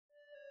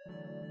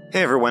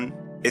Hey everyone,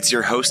 it's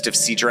your host of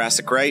See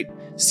Jurassic Right,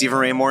 Stephen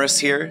Ray Morris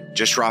here,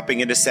 just dropping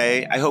in to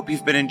say I hope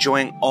you've been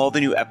enjoying all the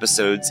new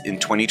episodes in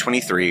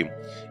 2023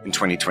 and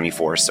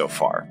 2024 so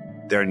far.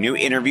 There are new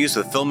interviews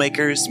with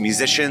filmmakers,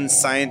 musicians,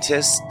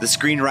 scientists, the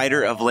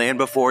screenwriter of Land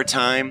Before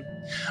Time,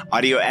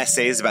 audio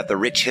essays about the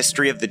rich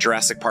history of the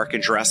Jurassic Park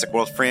and Jurassic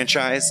World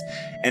franchise,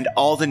 and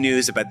all the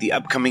news about the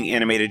upcoming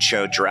animated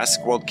show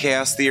Jurassic World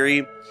Chaos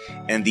Theory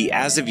and the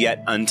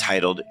as-of-yet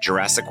untitled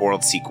Jurassic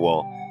World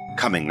sequel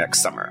coming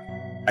next summer.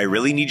 I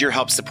really need your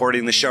help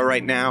supporting the show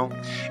right now,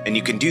 and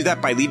you can do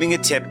that by leaving a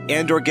tip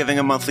and or giving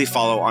a monthly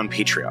follow on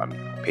Patreon,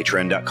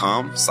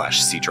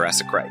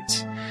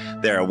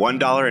 patreon.com/SeeJurassicRight. There are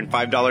 $1 and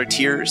 $5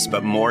 tiers,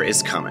 but more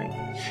is coming.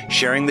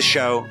 Sharing the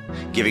show,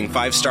 giving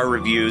 5-star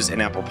reviews in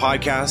Apple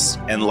Podcasts,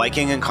 and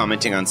liking and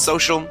commenting on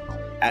social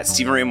at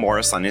Stephen Ray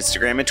Morris on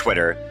Instagram and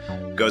Twitter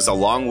goes a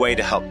long way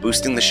to help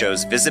boosting the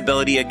show's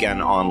visibility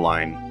again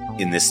online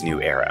in this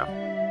new era.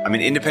 I'm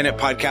an independent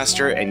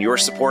podcaster, and your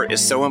support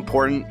is so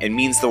important and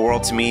means the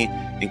world to me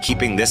in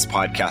keeping this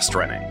podcast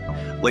running.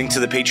 Link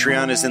to the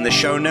Patreon is in the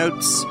show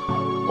notes.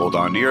 Hold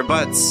on to your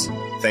butts.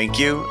 Thank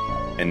you.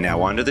 And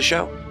now on to the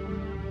show.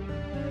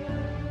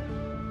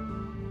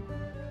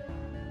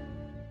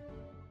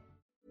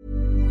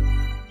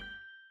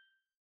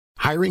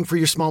 Hiring for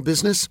your small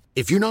business?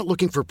 If you're not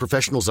looking for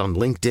professionals on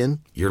LinkedIn,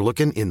 you're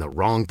looking in the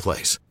wrong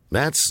place.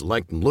 That's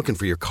like looking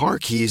for your car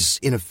keys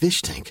in a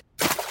fish tank.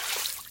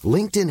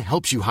 LinkedIn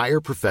helps you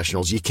hire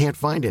professionals you can't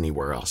find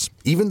anywhere else,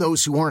 even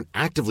those who aren't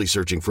actively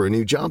searching for a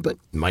new job but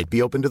might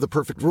be open to the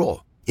perfect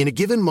role. In a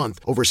given month,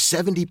 over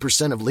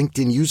 70% of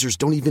LinkedIn users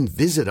don't even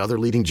visit other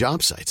leading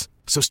job sites.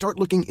 So start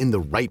looking in the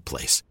right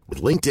place.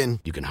 With LinkedIn,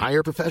 you can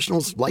hire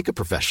professionals like a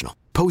professional.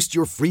 Post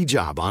your free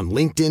job on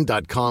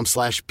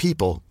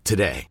linkedin.com/people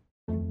today.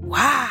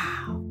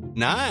 Wow.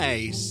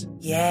 Nice.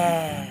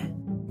 Yeah.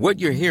 What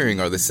you're hearing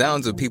are the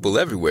sounds of people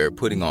everywhere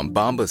putting on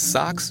Bombas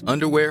socks,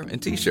 underwear, and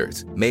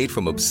T-shirts made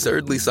from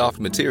absurdly soft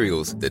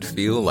materials that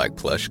feel like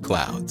plush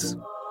clouds.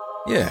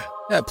 Yeah,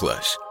 that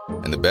plush.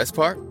 And the best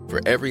part? For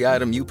every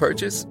item you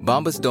purchase,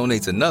 Bombas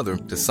donates another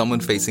to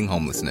someone facing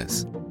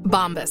homelessness.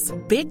 Bombas.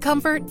 Big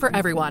comfort for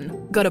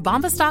everyone. Go to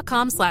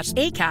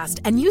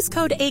bombas.com/ACAST and use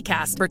code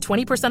ACAST for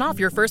 20% off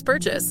your first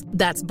purchase.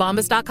 That's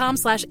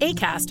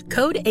bombas.com/ACAST.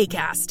 Code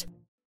ACAST.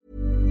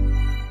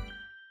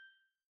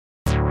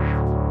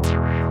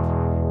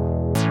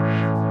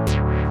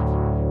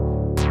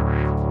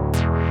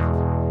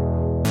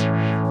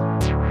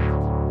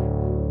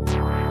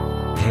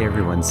 Hey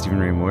everyone, Stephen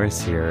Ray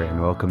Morris here, and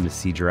welcome to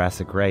See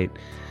Jurassic Right.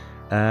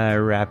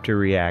 Raptor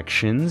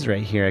reactions.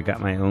 Right here, I got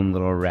my own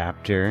little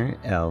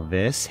raptor,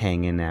 Elvis,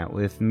 hanging out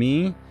with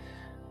me.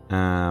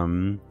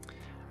 How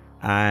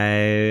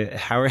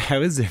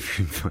is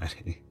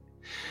everybody?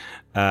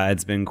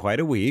 It's been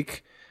quite a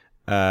week.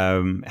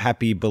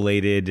 Happy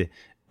belated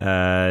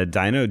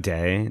Dino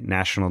Day,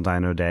 National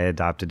Dino Day,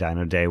 Adopt a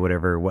Dino Day,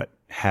 what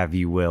have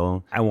you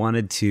will. I've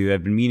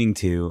been meaning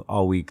to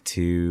all week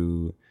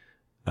to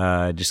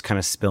just kind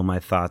of spill my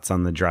thoughts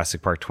on the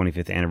Jurassic Park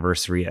 25th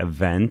anniversary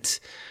event.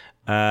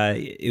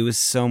 It was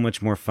so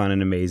much more fun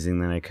and amazing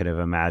than I could have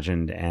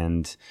imagined.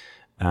 And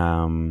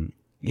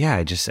I kind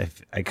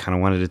of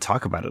wanted to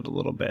talk about it a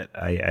little bit.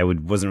 I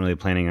wasn't really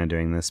planning on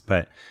doing this,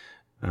 but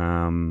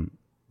there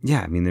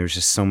was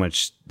just so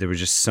much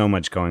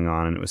going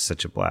on, and it was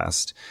such a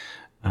blast.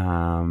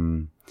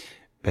 I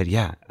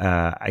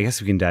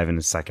guess we can dive in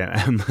a second.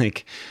 I'm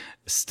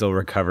still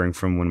recovering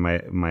from when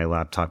my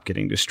laptop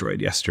getting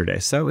destroyed yesterday.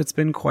 So it's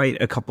been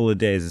quite a couple of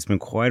days. It's been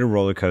quite a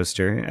roller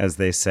coaster, as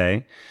they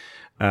say.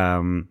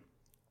 There's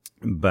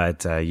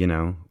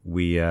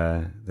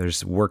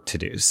work to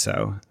do.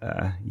 So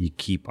you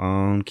keep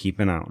on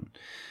keeping on.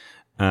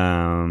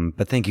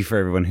 But thank you for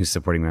everyone who's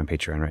supporting me on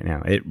Patreon right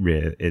now.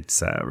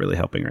 It's really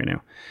helping right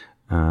now.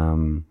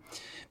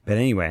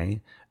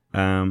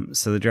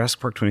 So the Jurassic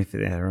Park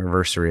 25th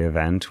anniversary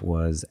event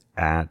was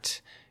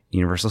at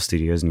Universal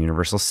Studios and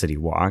Universal City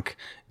Walk.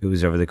 It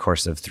was over the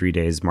course of 3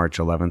 days, March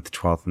 11th,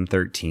 12th, and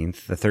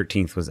 13th. The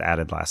 13th was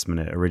added last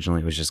minute.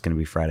 Originally, it was just going to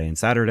be Friday and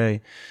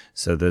Saturday.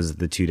 So those are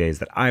the 2 days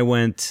that I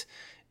went.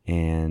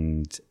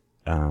 And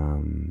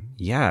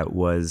it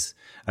was,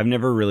 I've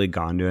never really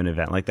gone to an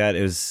event like that.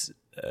 It was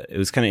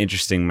kind of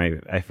interesting.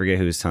 I forget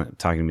who was talking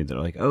to me. They're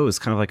like, oh, it's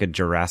kind of like a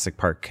Jurassic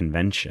Park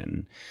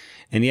convention.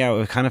 And yeah,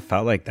 it kind of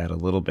felt like that a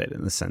little bit,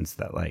 in the sense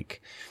that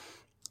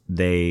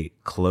they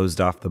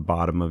closed off the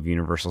bottom of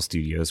Universal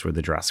Studios where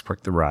the Jurassic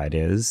Park the ride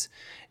is,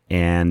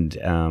 and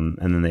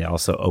then they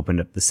also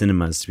opened up the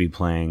cinemas to be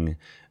playing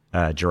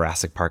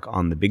Jurassic Park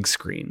on the big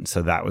screen.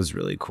 So that was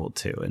really cool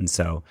too. And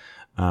so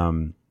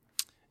and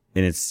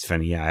it's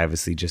funny, yeah, I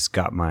obviously just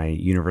got my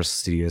Universal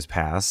Studios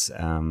pass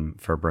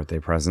for a birthday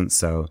present.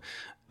 So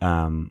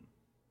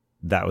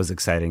that was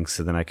exciting.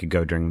 So then I could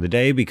go during the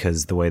day,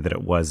 because the way that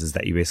it was is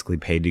that you basically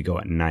paid to go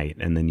at night,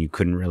 and then you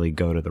couldn't really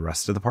go to the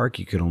rest of the park.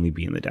 You could only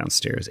be in the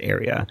downstairs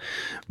area.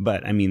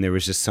 But I mean, there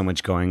was just so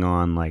much going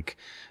on,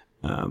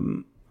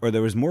 or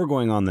there was more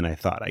going on than I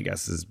thought, I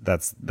guess.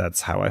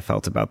 That's how I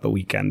felt about the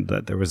weekend,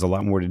 that there was a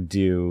lot more to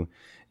do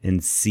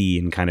and see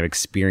and kind of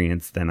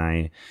experience than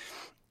I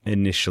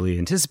initially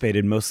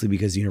anticipated, mostly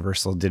because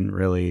Universal didn't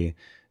really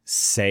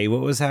say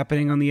what was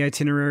happening on the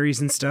itineraries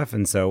and stuff.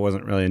 And so it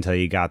wasn't really until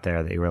you got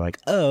there that you were like,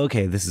 oh,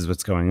 okay, this is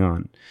what's going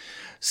on.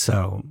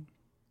 So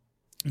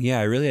yeah,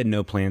 I really had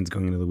no plans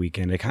going into the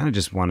weekend. I kind of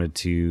just wanted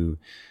to,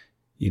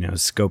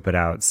 scope it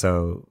out.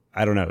 So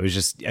I don't know. It was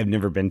just, I've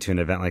never been to an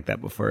event like that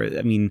before.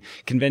 I mean,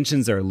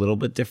 conventions are a little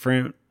bit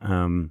different.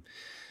 But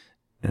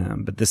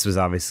this was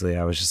obviously,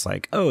 I was just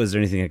like, oh, is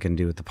there anything I can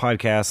do with the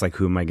podcast? Like,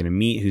 who am I going to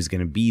meet? Who's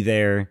going to be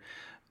there?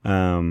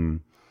 So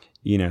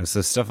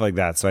stuff like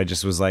that. So I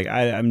just was like,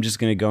 I'm just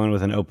going to go in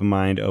with an open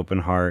mind, open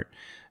heart,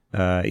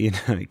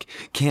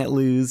 can't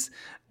lose,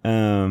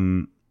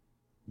 that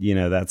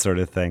sort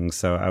of thing.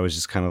 So I was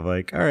just kind of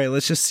like, all right,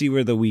 let's just see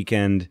where the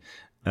weekend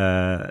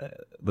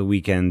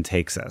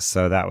takes us.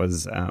 So that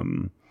was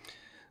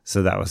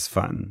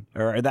fun,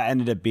 or that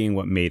ended up being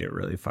what made it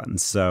really fun.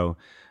 So,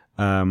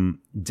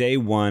 day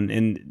one,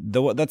 and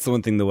that's the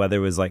one thing, the weather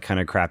was like kind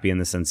of crappy in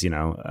the sense,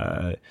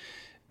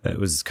 it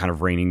was kind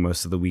of raining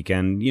most of the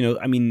weekend.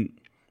 I mean,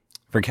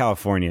 for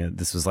California,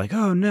 this was like,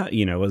 oh no,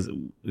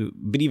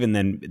 but even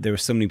then there were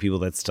so many people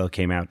that still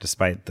came out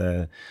despite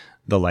the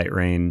light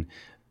rain,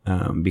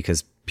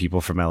 because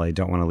people from LA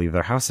don't want to leave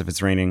their house if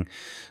it's raining.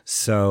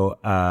 So,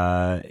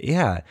 but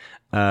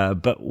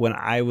when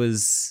I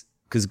was,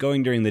 because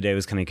going during the day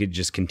was kind of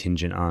just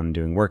contingent on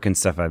doing work and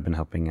stuff. I've been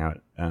helping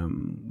out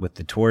with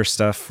the tour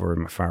stuff for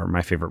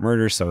My Favorite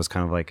Murder. So I was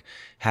kind of like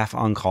half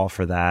on call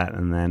for that,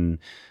 and then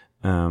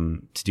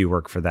to do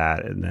work for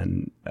that. And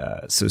then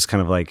so it's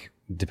kind of like,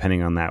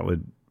 depending on that,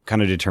 would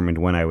kind of determined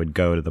when I would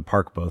go to the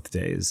park both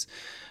days.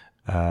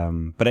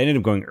 But I ended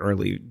up going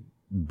early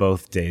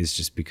both days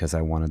just because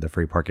I wanted the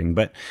free parking.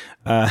 But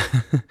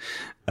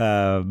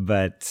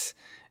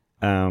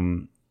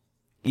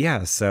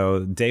yeah, so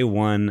day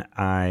one,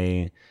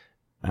 I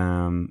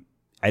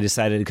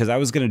decided, because I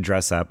was going to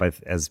dress up,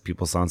 as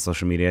people saw on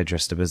social media, I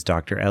dressed up as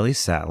Dr. Ellie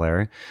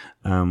Sattler,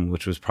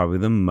 which was probably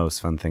the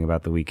most fun thing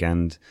about the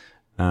weekend,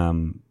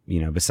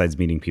 besides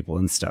meeting people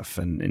and stuff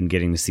and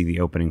getting to see the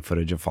opening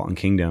footage of Fallen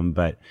Kingdom.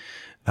 But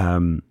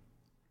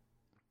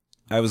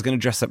I was going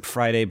to dress up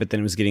Friday, but then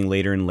it was getting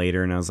later and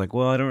later, and I was like,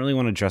 well, I don't really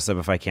want to dress up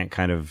if I can't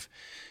kind of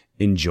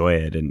enjoy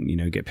it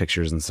and, get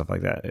pictures and stuff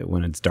like that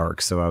when it's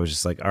dark. So I was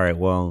just like, all right,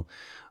 well,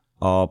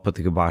 I'll put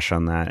the kibosh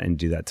on that and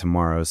do that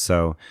tomorrow.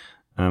 So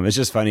it's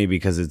just funny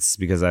because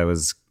I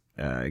was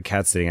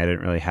cat sitting. I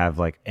didn't really have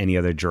like any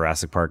other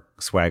Jurassic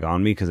Park swag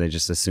on me because I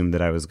just assumed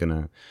that I was going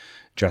to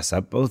dress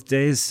up both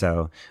days.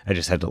 So I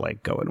just had to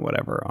like go in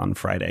whatever on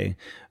Friday.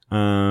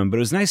 But it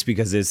was nice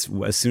because as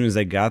soon as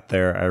I got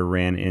there, I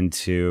ran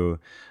into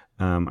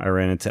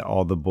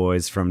all the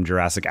boys from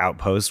Jurassic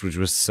Outpost, which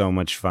was so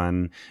much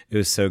fun. It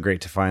was so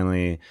great to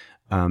finally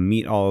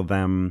meet all of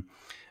them.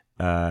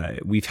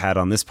 We've had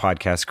on this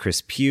podcast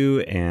Chris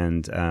Pugh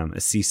and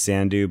Assis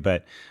Sandhu,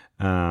 but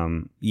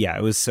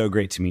it was so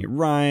great to meet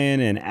Ryan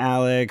and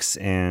Alex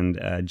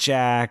and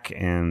Jack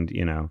and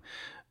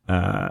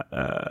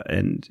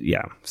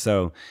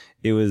so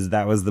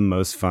that was the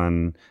most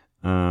fun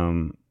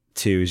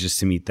too, is just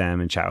to meet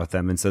them and chat with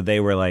them. And so they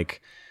were like,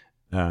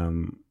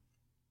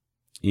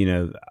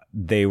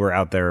 they were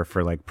out there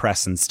for like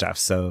press and stuff.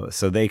 So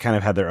they kind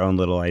of had their own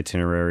little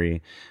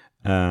itinerary.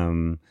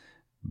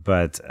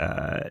 But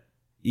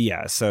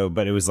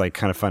it was like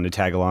kind of fun to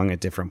tag along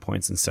at different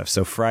points and stuff.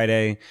 So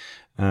Friday,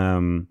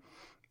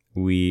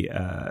 we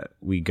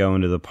go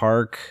into the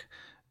park,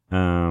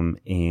 and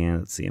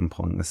let's see, I'm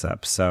pulling this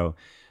up. So,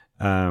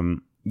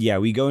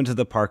 we go into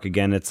the park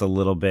again. It's a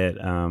little bit,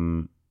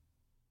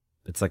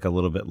 it's like a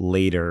little bit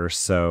later.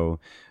 So,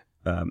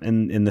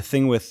 and the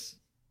thing with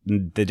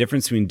the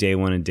difference between day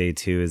one and day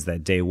two is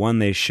that day one,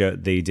 they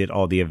did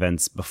all the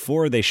events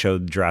before they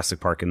showed Jurassic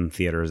Park in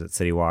theaters at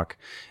City Walk.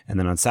 And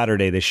then on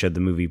Saturday, they showed the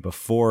movie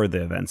before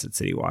the events at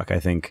City Walk. I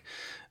think,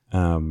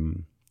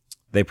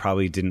 they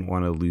probably didn't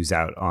want to lose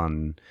out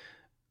on,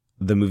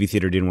 the movie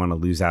theater didn't want to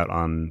lose out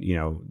on,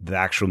 the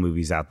actual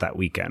movies out that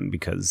weekend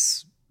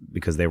because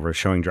they were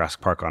showing Jurassic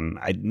Park on,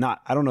 I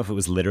don't know if it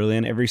was literally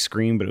on every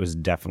screen, but it was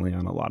definitely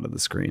on a lot of the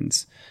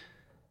screens.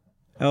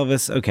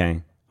 Elvis.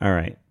 Okay. All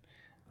right.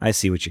 I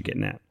see what you're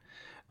getting at.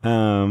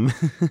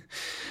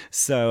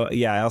 So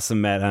yeah, I also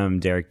met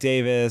Derek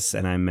Davis,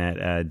 and I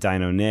met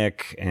Dino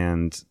Nick,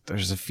 and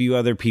there's a few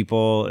other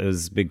people. It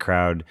was a big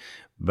crowd,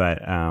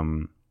 but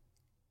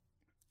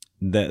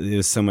it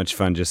was so much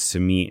fun just to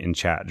meet and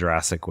chat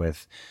Jurassic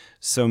with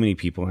so many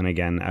people. And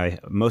again, I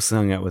mostly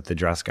hung out with the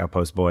Jurassic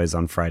Outpost boys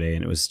on Friday,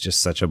 and it was just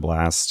such a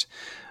blast.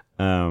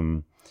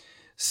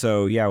 So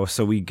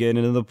we get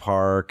into the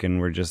park, and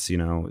we're just,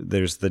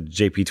 there's the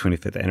JP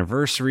 25th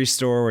anniversary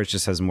store, which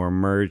just has more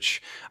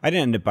merch. I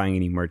didn't end up buying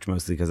any merch,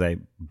 mostly because I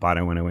bought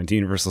it when I went to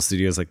Universal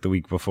Studios like the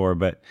week before.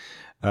 But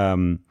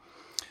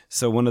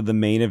so one of the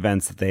main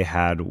events that they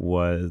had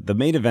was, the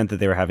main event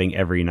that they were having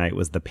every night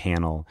was the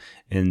panel.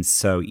 And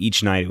so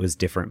each night it was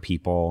different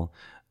people.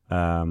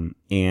 So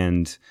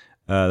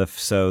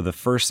the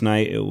first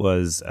night it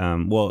was,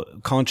 Colin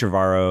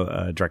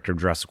Trevorrow, director of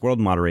Jurassic World,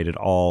 moderated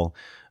all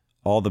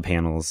all the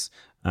panels.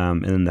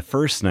 And then the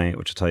first night,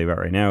 which I'll tell you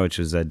about right now, which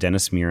was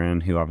Dennis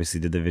Muren, who obviously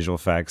did the visual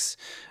effects,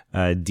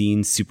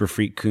 Dean Super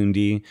Freak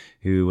Kundi,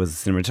 who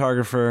was the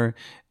cinematographer,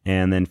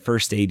 and then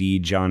first AD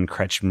John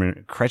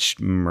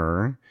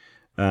Kretschmer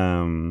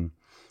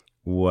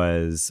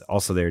was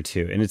also there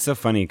too. And it's so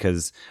funny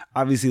because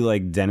obviously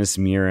like Dennis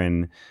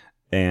Muren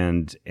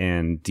and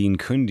Dean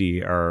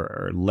Kundi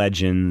are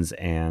legends,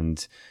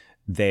 and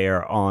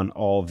they're on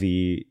all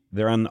the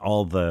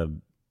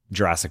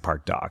Jurassic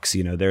Park docs.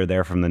 You know, they're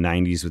there from the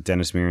 90s with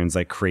Dennis Muren's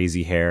like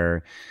crazy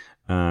hair,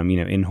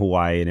 in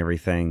Hawaii and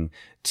everything,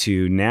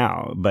 to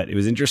now. But it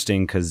was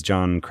interesting because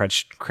John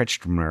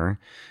Kretschmer,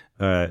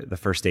 the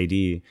first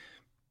AD,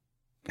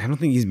 I don't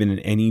think he's been in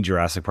any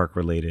Jurassic Park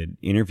related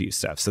interview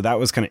stuff. So that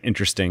was kind of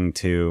interesting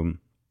to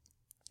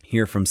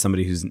hear from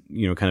somebody who's,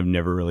 kind of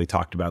never really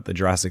talked about the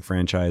Jurassic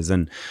franchise.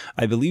 And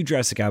I believe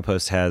Jurassic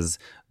Outpost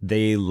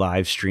they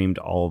live streamed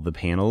all of the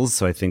panels.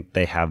 So I think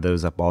they have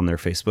those up on their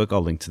Facebook.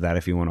 I'll link to that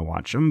if you want to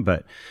watch them.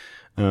 But,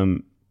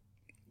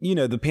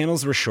 the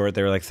panels were short.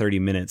 They were like 30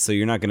 minutes. So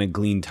you're not going to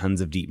glean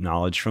tons of deep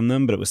knowledge from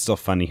them, but it was still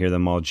fun to hear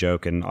them all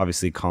joke. And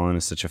obviously Colin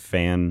is such a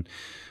fan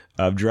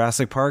of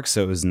Jurassic Park,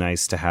 so it was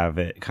nice to have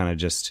it kind of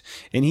just,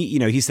 and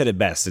he said it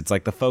best. It's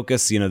like the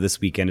focus,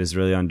 this weekend is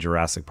really on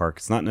Jurassic Park.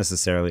 It's not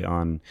necessarily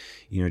on,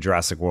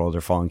 Jurassic World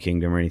or Fallen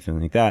Kingdom or anything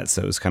like that.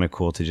 So it was kind of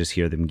cool to just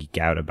hear them geek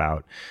out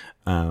about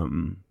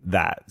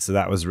that. So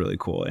that was really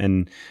cool.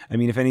 And I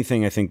mean, if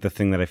anything, I think the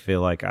thing that I feel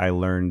like I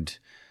learned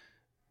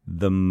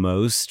the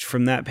most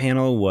from that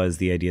panel was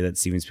the idea that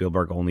Steven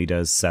Spielberg only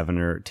does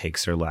 7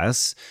 takes or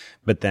less.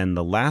 But then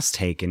the last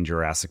take in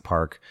Jurassic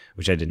Park,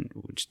 which didn't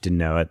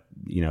know it,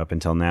 up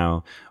until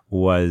now,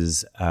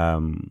 was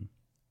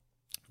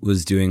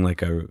doing, I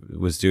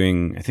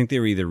think they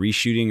were either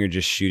reshooting or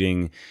just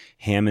shooting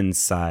Hammond's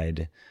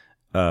side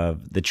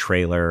of the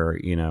trailer,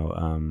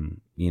 no,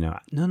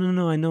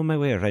 I know my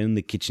way around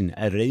the kitchen.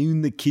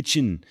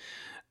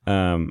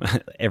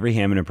 Every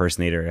Hammond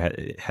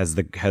impersonator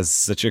has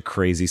such a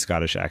crazy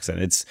Scottish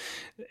accent.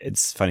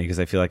 It's funny because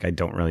I feel like I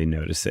don't really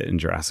notice it in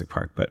Jurassic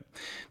Park, but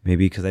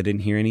maybe because I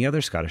didn't hear any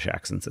other Scottish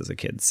accents as a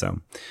kid,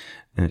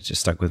 and it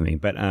just stuck with me.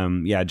 But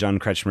John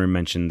Kretschmer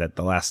mentioned that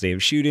the last day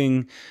of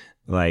shooting,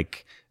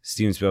 like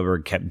Steven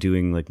Spielberg kept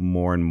doing like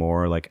more and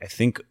more, like I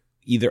think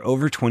either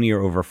over 20 or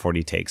over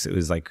 40 takes. It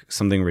was like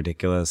something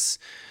ridiculous,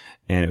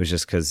 and it was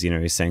just because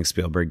he's saying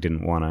Spielberg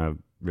didn't want to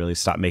really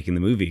stop making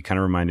the movie. It kind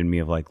of reminded me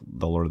of like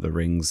the Lord of the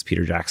Rings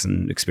Peter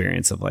Jackson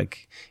experience of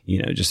like,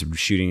 just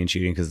shooting and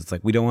shooting because it's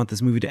like we don't want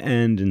this movie to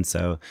end. And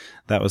so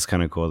that was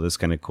kind of cool. It was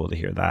kind of cool to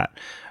hear that.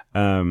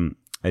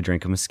 I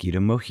drank a mosquito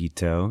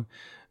mojito,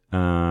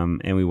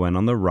 and we went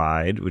on the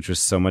ride, which was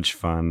so much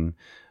fun.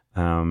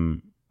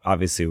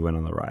 Obviously we went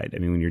on the ride. I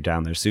mean, when you're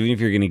down there, so even if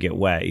you're going to get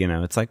wet,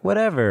 it's like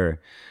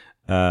whatever.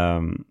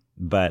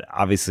 But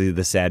obviously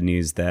the sad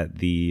news that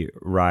the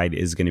ride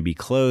is going to be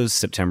closed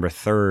September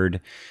 3rd.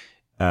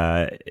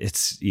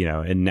 It's,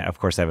 and of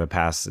course I have a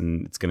pass,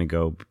 and it's going to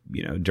go,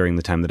 during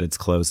the time that it's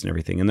closed and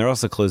everything. And they're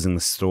also closing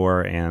the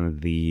store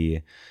and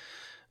the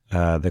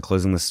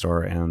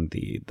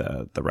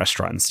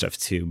restaurant and stuff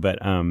too. But,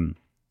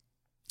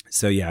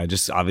 so yeah, I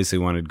just obviously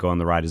wanted to go on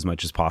the ride as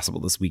much as possible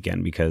this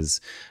weekend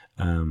because,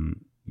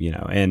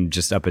 and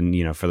just up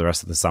in, for the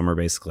rest of the summer,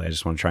 basically, I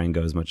just want to try and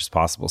go as much as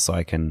possible so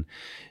I can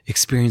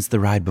experience the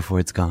ride before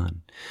it's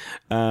gone.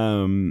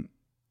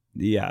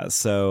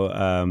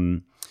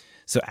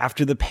 So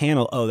after the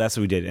panel, that's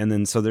what we did. And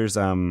then, so there's,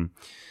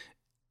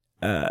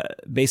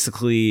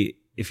 basically,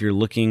 if you're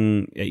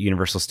looking at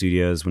Universal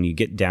Studios, when you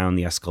get down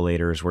the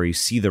escalators where you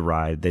see the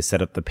ride, they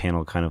set up the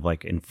panel kind of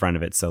like in front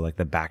of it. So like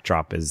the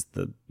backdrop is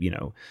the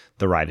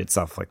ride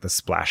itself, like the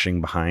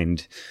splashing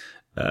behind,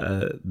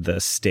 the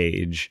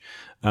stage.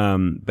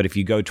 But if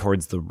you go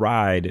towards the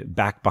ride,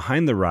 back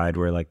behind the ride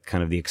where like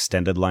kind of the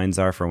extended lines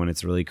are for when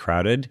it's really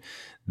crowded,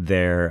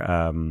 there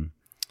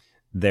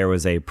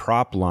was a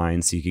prop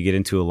line, so you could get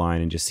into a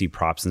line and just see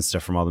props and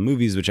stuff from all the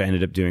movies, which I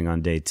ended up doing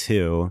on day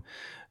 2.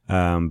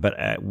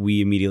 But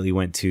we immediately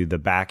went to the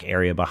back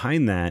area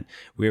behind that,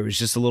 where it was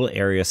just a little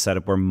area set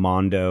up where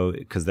Mondo,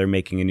 because they're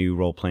making a new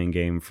role-playing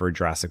game for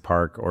Jurassic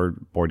Park, or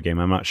board game,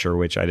 I'm not sure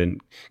which. I didn't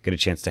get a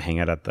chance to hang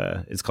out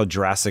it's called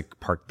Jurassic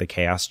Park The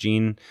Chaos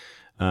Gene.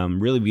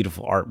 Really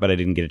beautiful art, but I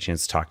didn't get a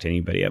chance to talk to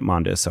anybody at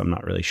Mondo, so I'm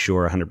not really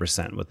sure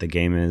 100% what the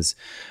game is.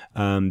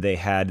 They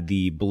had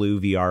the Blue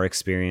VR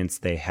experience.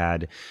 They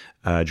had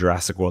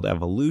Jurassic World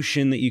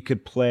Evolution that you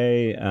could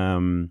play.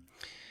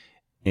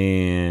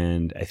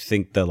 And I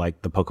think the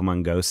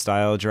Pokemon Go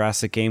style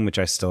Jurassic game, which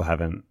I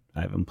haven't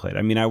played.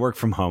 I mean, I work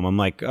from home. I'm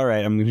like, all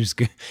right, I'm going to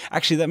just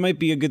actually, that might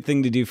be a good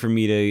thing to do for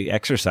me to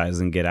exercise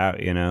and get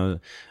out,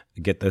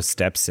 get those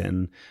steps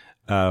in.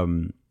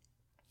 I'm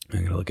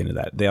going to look into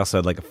that. They also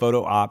had like a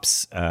photo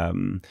ops,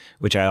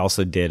 which I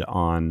also did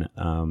on,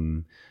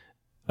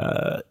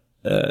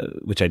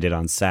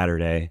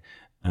 Saturday.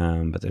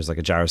 But there's like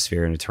a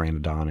gyrosphere and a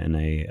pteranodon and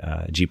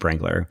a Jeep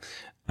Wrangler.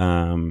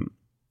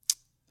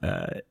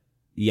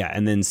 yeah,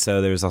 and then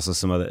so there was also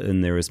some other,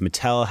 and there was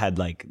Mattel had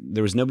like,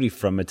 there was nobody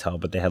from Mattel,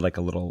 but they had like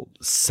a little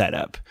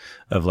setup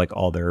of like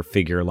all their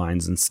figure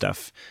lines and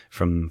stuff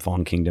from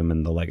Fallen Kingdom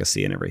and the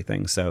Legacy and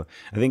everything. So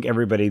I think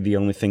everybody, the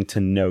only thing to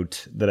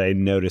note that I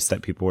noticed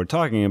that people were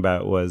talking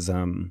about was,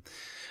 I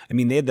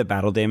mean, they had the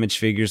Battle Damage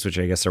figures, which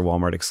I guess are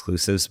Walmart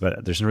exclusives,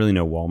 but there's really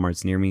no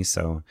Walmarts near me.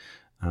 So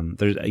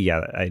there's,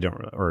 yeah, I don't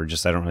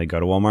really go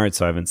to Walmart,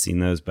 so I haven't seen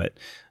those, but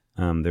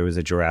there was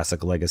a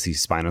Jurassic Legacy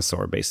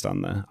Spinosaur based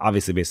on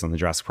the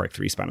Jurassic Park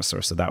 3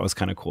 Spinosaur. So that was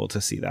kind of cool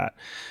to see that.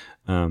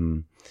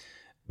 So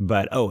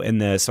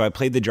I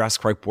played the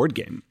Jurassic Park board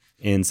game.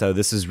 And so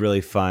this is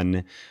really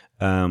fun.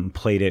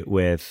 Played it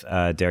with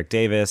Derek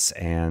Davis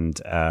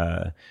and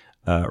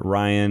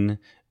Ryan.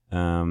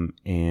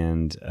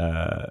 And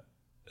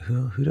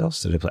who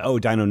else did I play? Oh,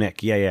 Dino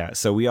Nick. Yeah.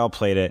 So we all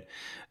played it.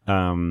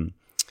 And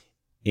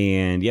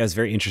yeah, it's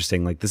very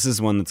interesting. Like, this is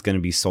one that's going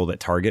to be sold at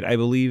Target, I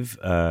believe.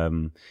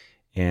 And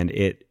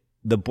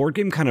the board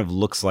game kind of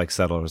looks like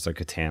Settlers of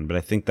Catan, but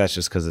I think that's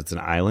just because it's an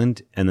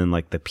island, and then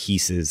like the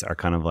pieces are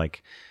kind of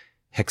like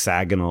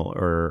hexagonal,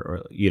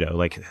 or you know,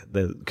 like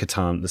the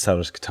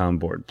Settlers of Catan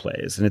board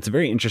plays. And it's a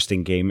very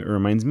interesting game. It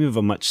reminds me of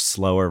a much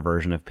slower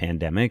version of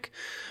Pandemic,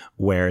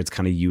 where it's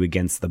kind of you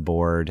against the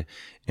board,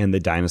 and the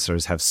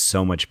dinosaurs have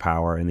so much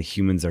power, and the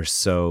humans are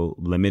so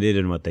limited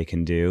in what they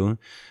can do.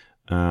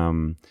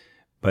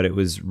 But it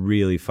was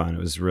really fun. It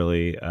was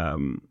really,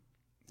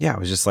 it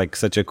was just like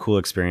such a cool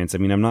experience. I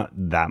mean, I'm not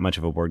that much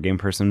of a board game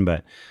person,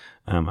 but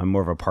I'm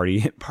more of a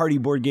party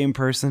board game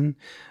person.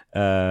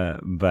 Yeah,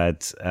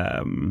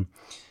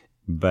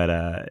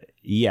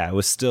 it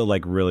was still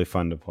like really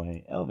fun to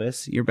play.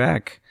 Elvis, you're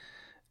back.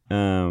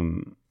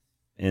 And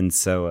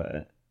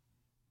so,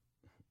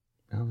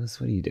 Elvis,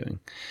 what are you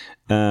doing?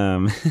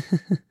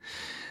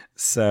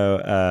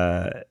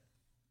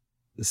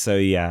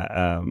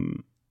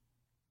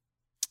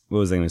 What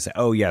was I going to say?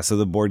 Oh, yeah. So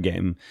the board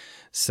game.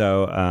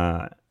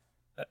 So,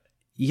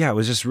 it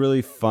was just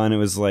really fun. It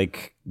was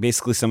like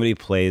basically somebody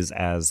plays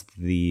as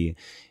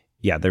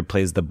there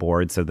plays the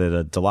board. So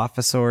the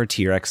Dilophosaur,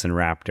 T-Rex, and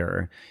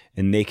Raptor.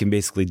 And they can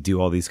basically do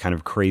all these kind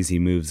of crazy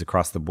moves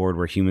across the board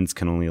where humans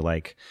can only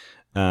like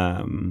they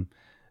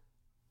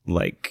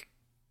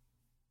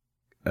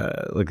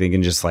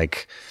can just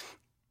like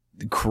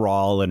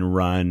crawl and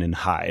run and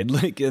hide.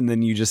 And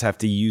then you just have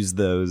to use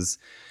those.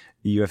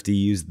 You have to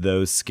use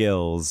those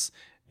skills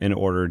in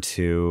order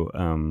to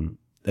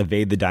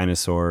evade the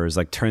dinosaurs,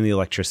 like turn the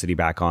electricity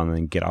back on, and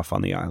then get off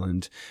on the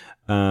island.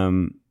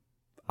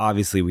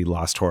 Obviously, we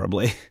lost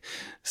horribly.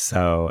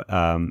 So,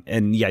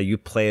 you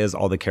play as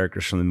all the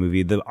characters from the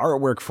movie. The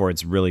artwork for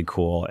it's really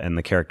cool, and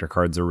the character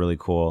cards are really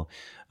cool.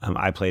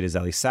 I played as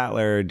Ellie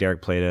Sattler.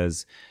 Derek played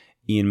as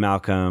Ian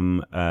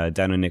Malcolm.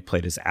 Dino Nick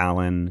played as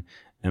Alan.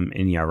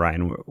 And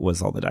Ryan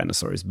was all the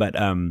dinosaurs. But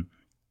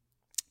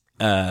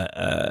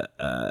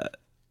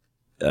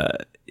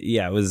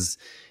it was,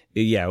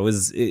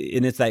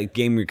 and it's that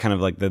game where kind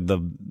of like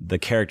the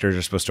characters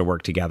are supposed to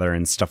work together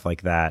and stuff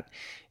like that.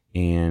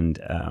 And,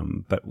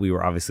 but we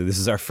were obviously, this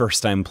is our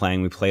first time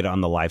playing. We played it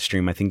on the live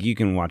stream. I think you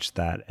can watch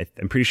that.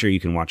 I'm pretty sure you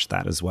can watch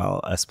that as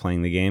well, us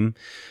playing the game.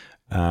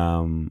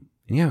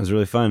 It was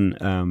really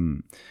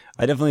fun.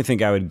 I definitely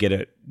think I would get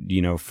it,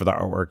 for the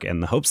artwork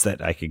and the hopes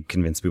that I could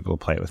convince people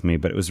to play it with me,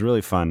 but it was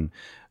really fun.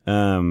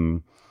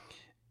 So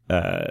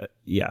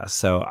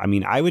I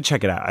mean, I would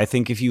check it out. I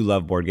think if you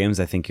love board games,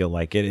 I think you'll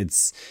like it.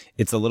 It's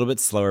a little bit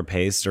slower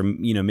paced, or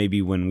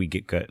maybe when we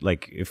get good,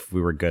 like if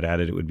we were good at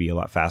it, it would be a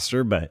lot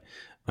faster. But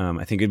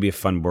I think it'd be a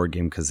fun board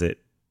game because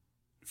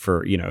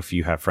if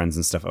you have friends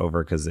and stuff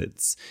over, because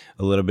it's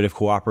a little bit of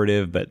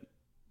cooperative, but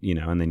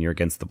and then you're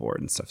against the board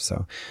and stuff.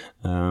 So,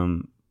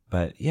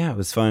 but yeah, it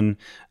was fun.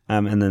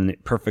 And then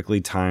it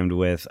perfectly timed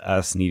with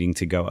us needing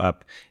to go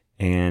up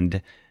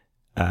and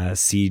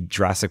see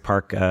Jurassic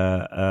Park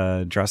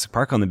on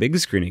the big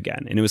screen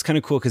again. And it was kind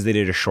of cool because they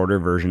did a shorter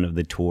version of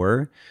the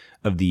tour,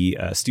 of the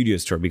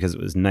studios tour, because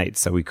it was night.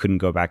 So we couldn't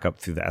go back up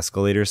through the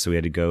escalator. So we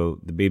had to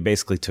they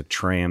basically took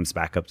trams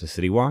back up to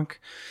City Walk.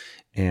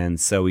 And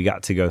so we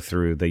got to go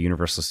through the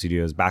Universal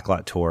Studios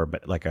backlot tour,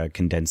 but like a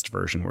condensed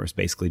version where it's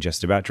basically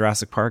just about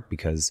Jurassic Park,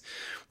 because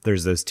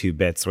there's those 2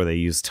 bits where they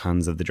use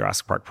tons of the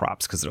Jurassic Park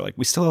props, because they're like,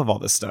 we still have all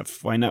this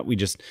stuff. Why don't we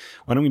just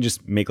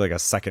make like a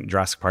second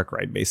Jurassic Park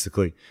ride,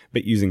 basically,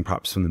 but using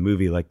props from the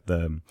movie, like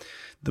the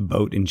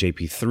boat in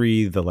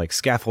JP3, the like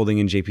scaffolding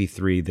in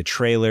JP3, the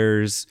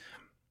trailers,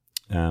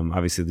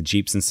 obviously the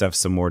Jeeps and stuff,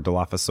 some more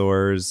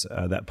Dilophosaurs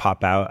that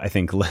pop out, I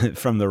think,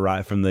 from the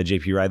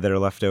JP ride that are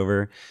left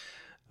over.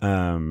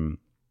 And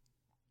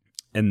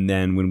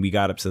then when we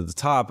got up to the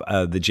top,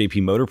 the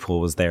JP Motor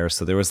Pool was there.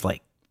 So there was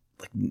like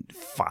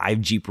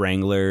 5 Jeep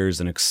Wranglers,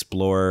 an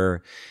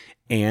Explorer,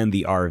 and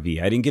the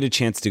RV. I didn't get a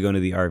chance to go into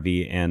the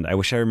RV, and I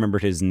wish I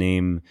remembered his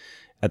name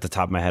at the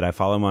top of my head. I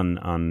follow him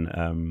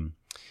on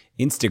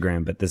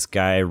Instagram, but this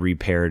guy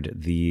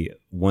repaired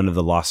one of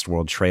the Lost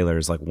World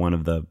trailers, like one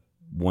of the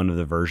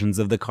versions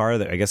of the car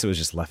that I guess it was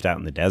just left out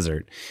in the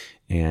desert,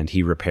 and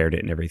he repaired it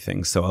and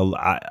everything. So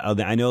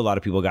I know a lot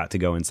of people got to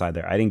go inside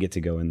there. I didn't get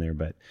to go in there,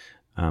 but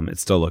It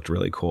still looked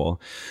really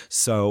cool.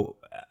 So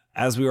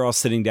as we were all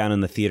sitting down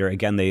in the theater,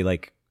 again,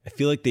 I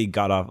feel like they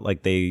got off,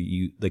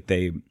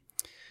 they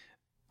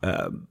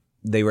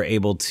were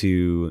able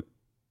to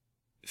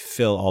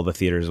fill all the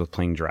theaters with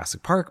playing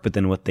Jurassic Park. But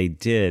then what they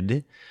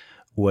did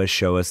was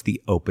show us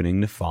the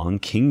opening to Fallen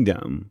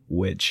Kingdom,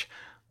 which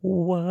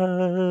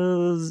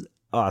was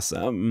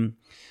awesome.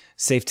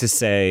 Safe to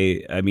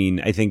say, I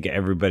mean, I think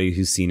everybody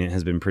who's seen it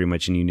has been pretty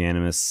much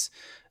unanimous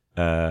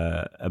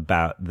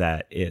about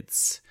that.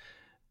 It's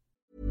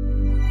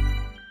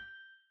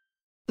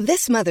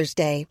This Mother's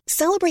Day,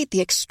 celebrate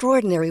the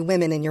extraordinary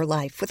women in your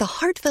life with a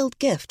heartfelt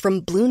gift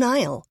from Blue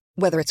Nile.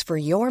 Whether it's for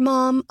your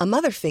mom, a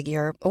mother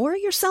figure, or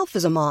yourself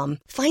as a mom,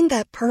 find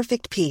that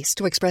perfect piece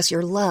to express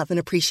your love and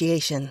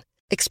appreciation.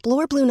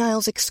 Explore Blue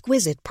Nile's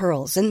exquisite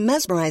pearls and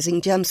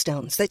mesmerizing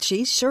gemstones that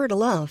she's sure to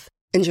love.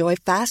 Enjoy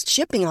fast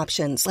shipping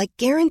options like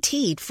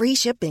guaranteed free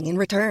shipping and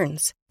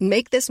returns.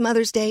 Make this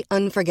Mother's Day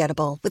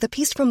unforgettable with a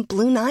piece from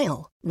Blue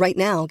Nile. Right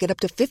now, get up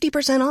to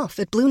 50% off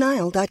at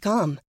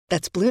BlueNile.com.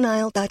 That's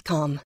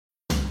BlueNile.com.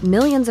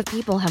 Millions of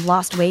people have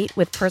lost weight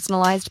with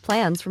personalized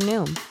plans from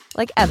Noom.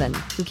 Like Evan,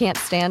 who can't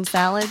stand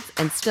salads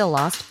and still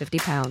lost 50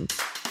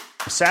 pounds.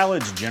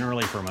 Salads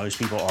generally for most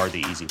people are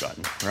the easy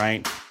button,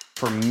 right?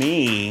 For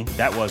me,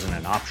 that wasn't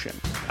an option.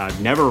 I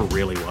never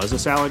really was a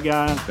salad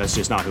guy. That's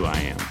just not who I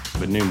am.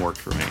 But Noom worked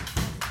for me.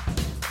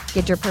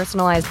 Get your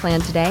personalized plan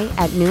today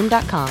at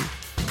Noom.com.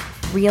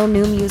 Real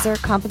Noom user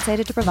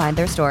compensated to provide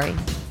their story.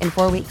 In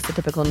 4 weeks, the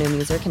typical Noom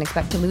user can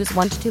expect to lose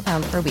 1 to 2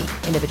 pounds per week.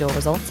 Individual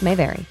results may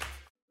vary.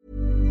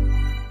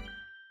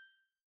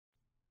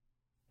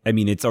 I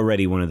mean, it's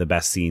already one of the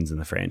best scenes in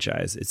the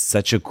franchise. It's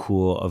such a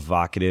cool,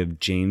 evocative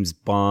James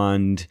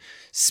Bond,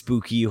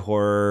 spooky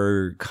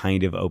horror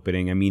kind of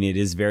opening. I mean, it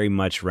is very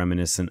much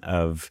reminiscent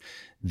of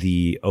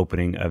the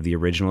opening of the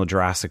original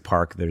Jurassic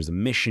Park. There's a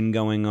mission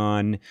going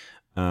on.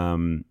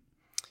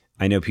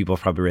 I know people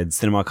have probably read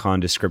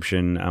CinemaCon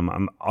description.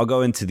 I'll go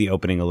into the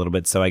opening a little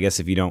bit. So I guess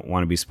if you don't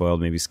want to be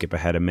spoiled, maybe skip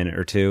ahead a minute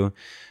or two.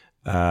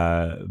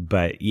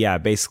 But yeah,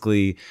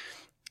 basically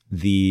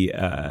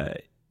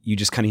you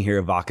just kind of hear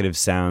evocative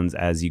sounds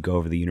as you go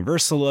over the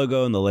Universal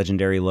logo and the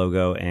Legendary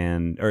logo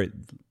or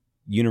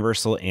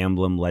Universal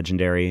emblem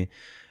Legendary.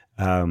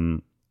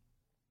 And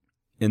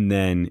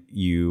then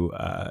you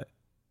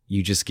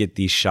just get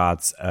these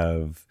shots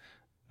of,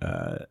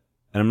 and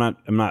I'm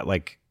not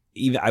like,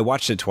 even I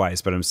watched it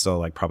twice, but I'm still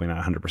like probably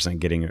not 100%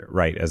 getting it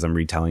right as I'm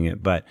retelling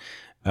it. But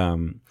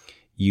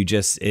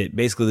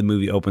basically the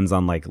movie opens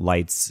on like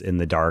lights in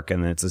the dark,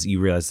 and then you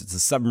realize it's a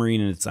submarine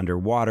and it's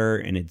underwater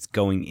and it's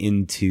going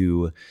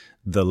into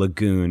the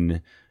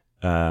lagoon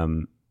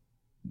from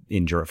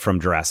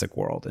Jurassic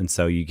World. And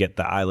so you get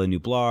the Isla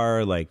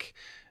Nublar, like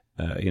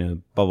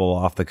bubble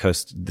off the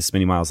coast, this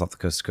many miles off the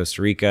coast of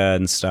Costa Rica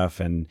and stuff.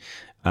 And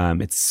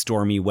it's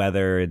stormy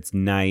weather. It's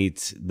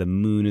night. The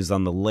moon is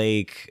on the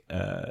lake.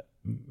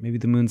 Maybe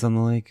the moon's on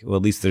the lake. Well,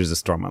 at least there's a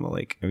storm on the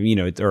lake,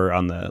 or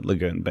on the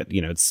lagoon. But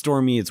it's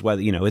stormy. It's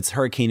weather. It's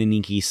Hurricane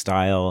Iniki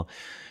style,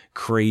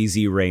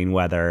 crazy rain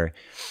weather.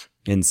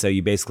 And so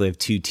you basically have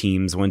two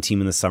teams: one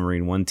team in the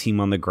submarine, one team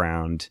on the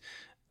ground,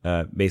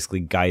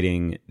 basically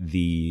guiding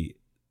the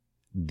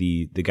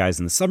guys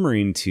in the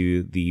submarine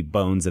to the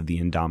bones of the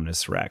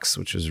Indominus Rex,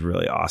 which is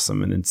really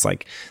awesome. And it's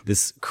like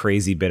this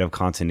crazy bit of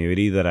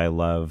continuity that I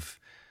love.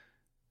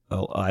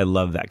 I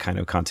love that kind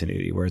of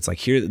continuity where it's like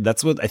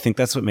that's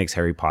what makes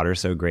Harry Potter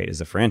so great as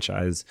a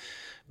franchise,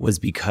 was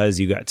because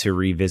you got to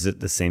revisit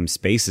the same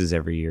spaces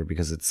every year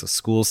because it's a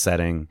school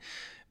setting,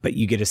 but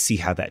you get to see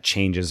how that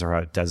changes or how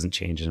it doesn't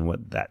change, and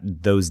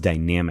those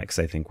dynamics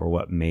I think were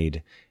what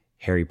made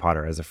Harry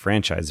Potter as a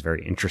franchise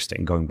very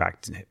interesting, going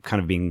back to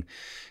kind of being,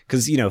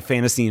 because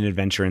fantasy and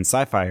adventure and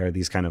sci-fi are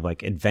these kind of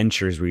like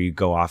adventures where you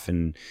go off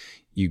and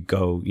you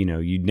go,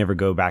 you never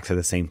go back to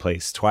the same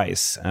place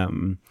twice.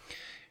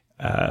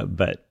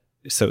 But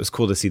so it was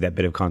cool to see that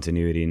bit of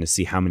continuity and to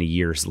see how many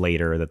years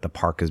later that the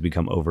park has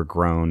become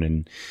overgrown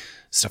and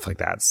stuff like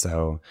that.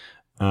 So,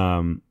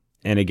 and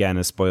again,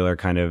 a spoiler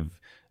kind of,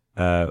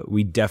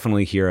 we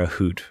definitely hear a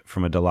hoot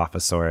from a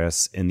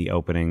Dilophosaurus in the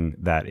opening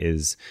that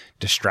is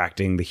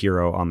distracting the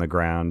hero on the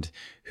ground,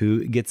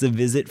 who gets a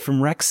visit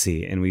from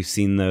Rexy. And we've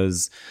seen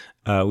those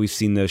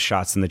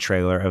shots in the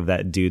trailer of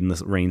that dude in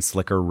the rain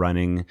slicker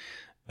running,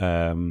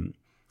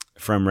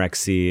 from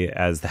Rexy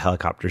as the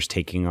helicopter's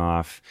taking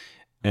off.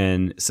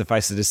 And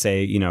suffice it to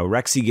say,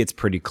 Rexy gets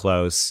pretty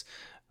close,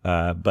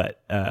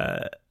 but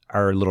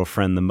our little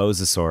friend, the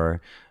Mosasaur,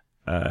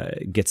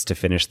 gets to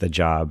finish the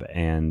job,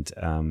 and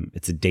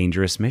it's a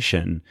dangerous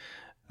mission.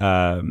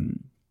 But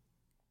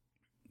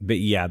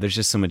yeah, there's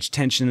just so much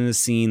tension in the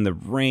scene, the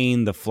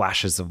rain, the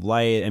flashes of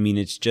light. I mean,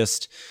 it's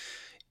just,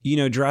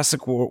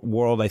 Jurassic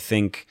World, I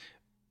think,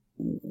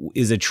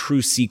 is a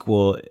true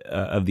sequel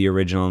of the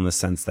original in the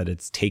sense that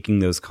it's taking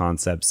those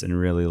concepts and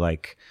really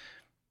like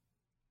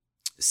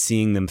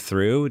seeing them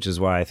through, which is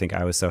why I think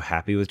I was so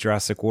happy with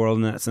Jurassic World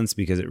in that sense,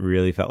 because it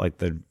really felt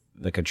like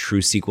a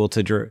true sequel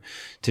to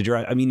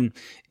Jurassic. I mean,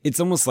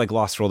 it's almost like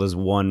Lost World is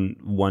one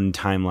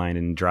timeline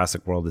and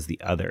Jurassic World is the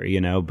other,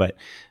 but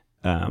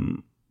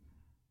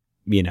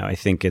I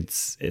think it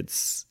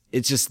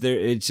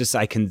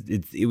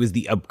was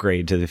the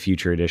upgrade to the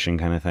Future Edition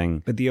kind of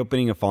thing. But the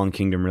opening of Fallen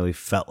Kingdom really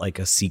felt like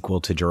a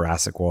sequel to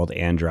Jurassic World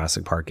and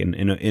Jurassic Park.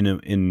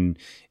 In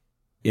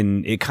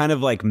it kind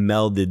of like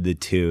melded the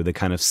two, the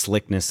kind of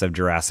slickness of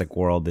Jurassic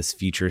World, this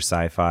future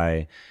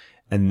sci-fi,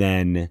 and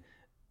then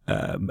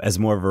as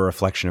more of a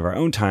reflection of our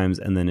own times,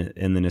 and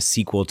then a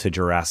sequel to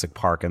Jurassic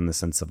Park in the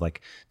sense of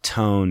like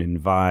tone and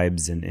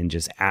vibes and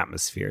just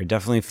atmosphere. It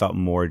definitely felt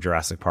more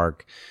Jurassic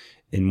Park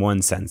in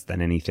one sense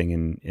than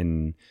anything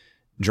in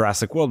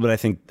Jurassic World, but I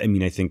think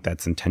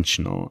that's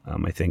intentional.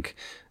 I think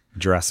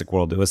Jurassic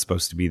World, it was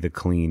supposed to be the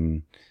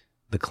clean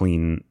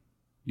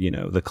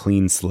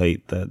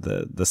slate,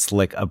 the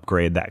slick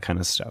upgrade, that kind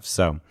of stuff.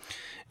 So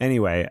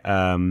anyway,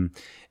 but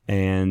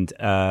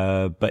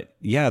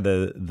yeah,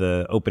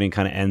 the opening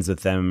kind of ends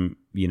with them,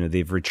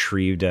 they've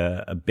retrieved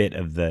a bit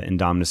of the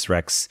Indominus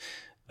Rex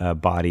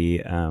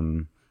body,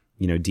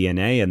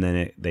 DNA, and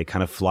then they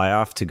kind of fly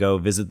off to go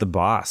visit the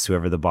boss,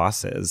 whoever the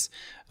boss is.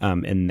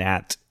 And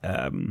that,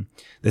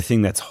 the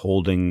thing that's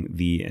holding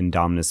the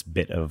Indominus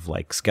bit of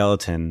like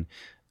skeleton,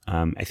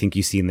 I think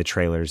you see in the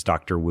trailers,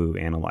 Dr. Wu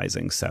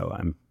analyzing.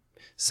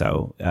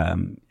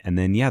 And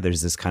then, yeah,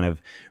 there's this kind of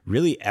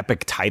really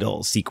epic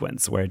title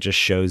sequence where it just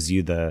shows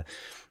you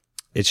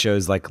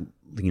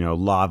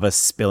lava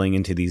spilling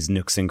into these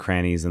nooks and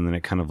crannies. And then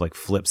it kind of like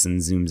flips and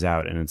zooms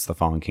out, and it's the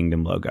Fallen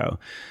Kingdom logo.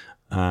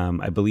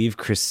 I believe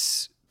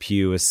Chris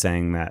Pugh is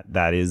saying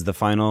that is the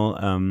final,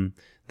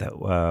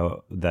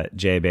 that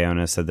Jay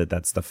Bayona said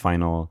that's the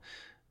final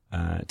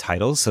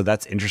title. So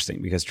that's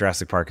interesting because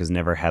Jurassic Park has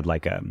never had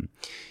like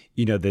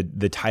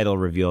the title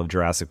reveal of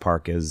Jurassic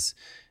Park is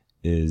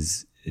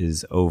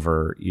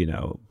over,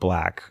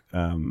 black,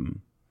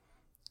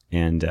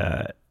 and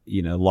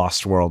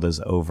Lost World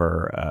is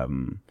over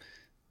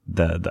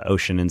the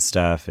ocean and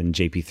stuff, and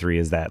JP3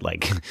 is that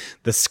like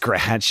the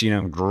scratch,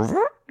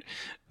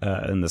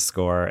 in the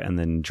score, and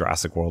then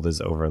Jurassic World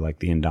is over like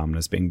the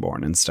Indominus being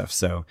born and stuff.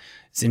 So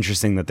it's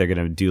interesting that they're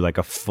gonna do like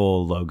a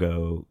full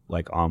logo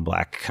like on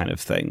black kind of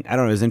thing. I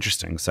don't know, it's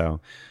interesting. So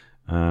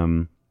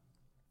and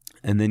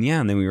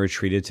then we were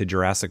treated to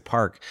Jurassic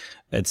Park.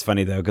 It's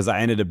funny though, because I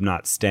ended up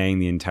not staying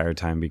the entire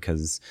time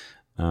because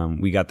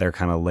we got there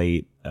kind of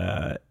late,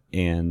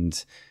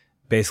 and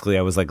basically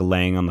I was like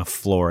laying on the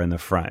floor in the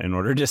front in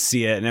order to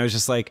see it, and I was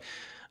just like,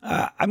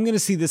 I'm going to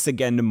see this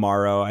again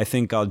tomorrow. I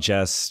think I'll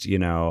just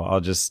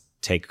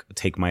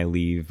take my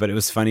leave. But it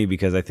was funny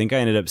because I think I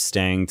ended up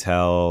staying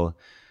till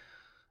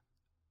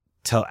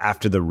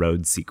after the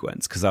road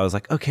sequence, because I was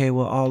like, okay,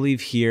 well, I'll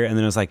leave here. And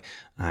then I was like,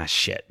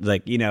 shit.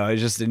 Like, I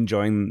was just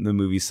enjoying the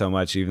movie so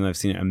much, even though I've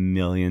seen it a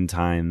million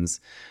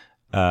times.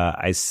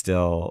 I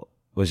still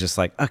was just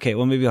like, okay,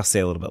 well, maybe I'll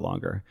stay a little bit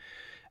longer.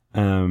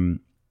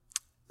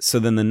 So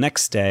then the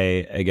next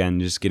day,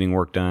 again, just getting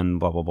work done,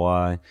 blah, blah,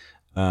 blah.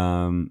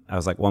 I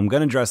was like, well, I'm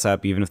going to dress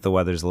up even if the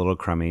weather's a little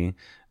crummy.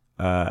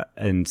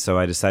 And so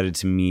I decided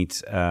to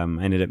meet, I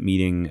ended up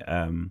meeting,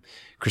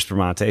 Chris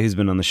Bramante, who's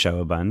been on the show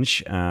a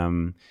bunch,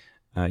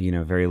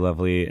 very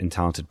lovely and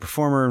talented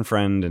performer and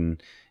friend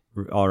and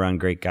all around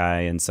great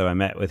guy. And so I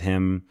met with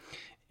him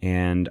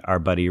and our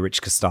buddy,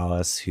 Rich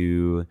Costalis,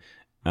 who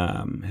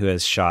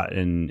has shot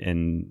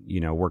and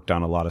worked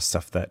on a lot of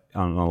stuff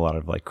on a lot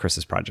of like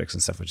Chris's projects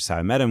and stuff, which is how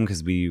I met him.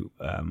 Cause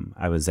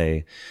I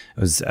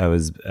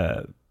was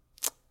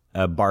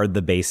Bard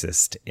the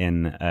bassist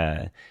in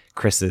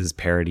Chris's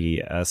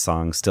parody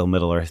song "Still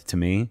Middle Earth to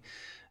Me,"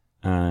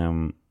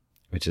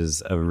 which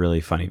is a really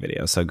funny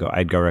video. So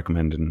I'd go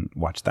recommend and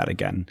watch that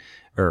again,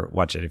 or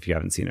watch it if you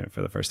haven't seen it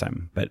for the first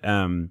time. But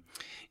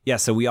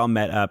so we all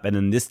met up, and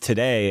then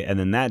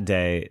that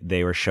day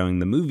they were showing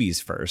the movies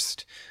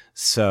first,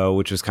 so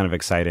which was kind of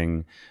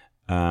exciting.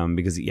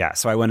 Because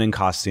so I went in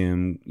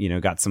costume,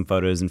 got some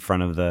photos in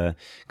front of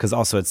because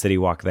also at City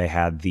Walk they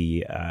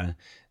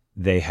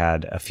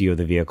had a few of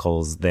the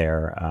vehicles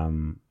there.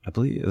 I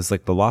believe it was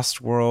like the Lost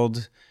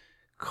World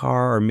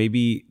car, or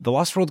maybe the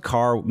Lost World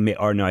car,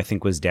 I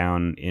think was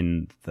down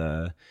by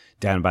the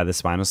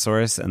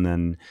Spinosaurus. And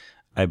then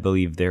I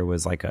believe there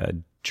was like a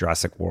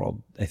Jurassic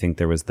World. I think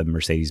there was the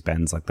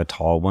Mercedes-Benz, like the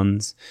tall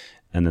ones.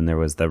 And then there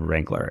was the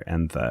Wrangler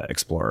and the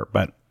Explorer.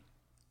 But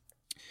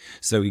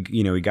so we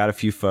got a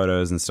few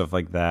photos and stuff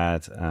like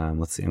that.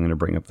 Let's see, I'm going to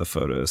bring up the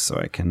photos so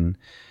I can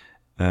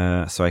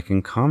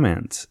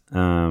comment.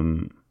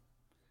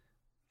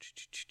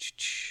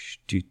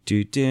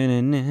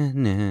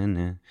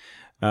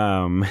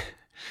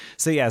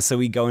 So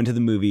we go into the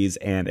movies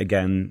and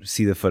again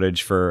see the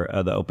footage for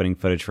the opening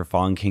footage for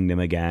Fallen Kingdom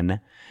again,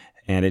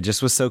 and it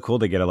just was so cool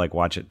to get to like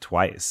watch it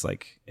twice,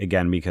 like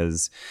again,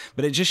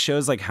 but it just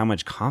shows like how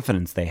much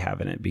confidence they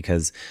have in it,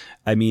 because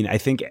I mean, I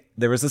think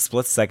there was a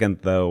split second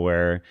though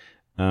where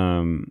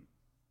talking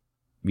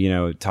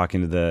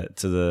to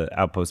the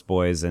Outpost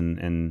boys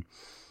and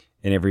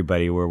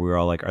everybody, where we were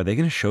all like, are they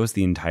going to show us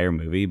the entire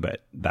movie?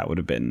 But that would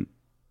have been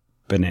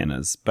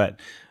bananas. But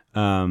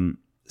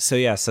so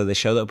they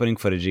show the opening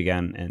footage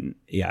again, and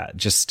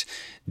just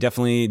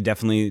definitely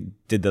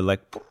did the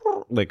like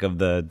like of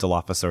the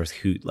Dilophosaurus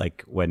hoot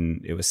like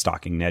when it was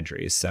stalking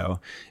Nedry. So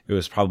it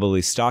was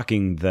probably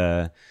stalking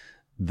the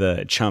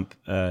chump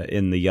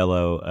in the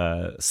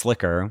yellow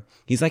slicker.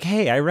 He's like,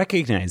 hey, I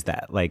recognize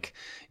that, like,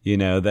 you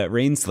know, that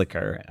rain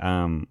slicker.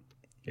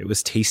 It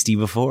was tasty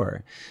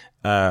before.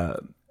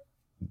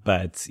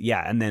 But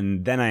yeah, and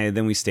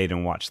then we stayed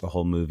and watched the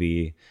whole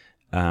movie.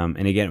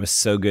 And again, it was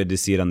so good to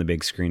see it on the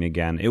big screen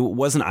again. It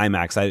wasn't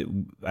IMAX.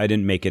 I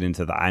didn't make it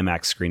into the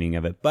IMAX screening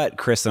of it, but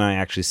Chris and I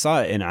actually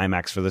saw it in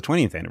IMAX for the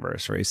 20th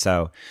anniversary.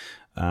 So,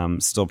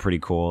 still pretty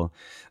cool.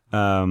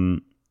 So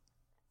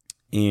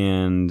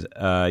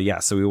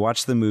we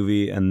watched the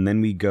movie and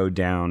then we go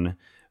down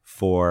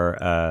for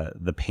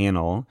the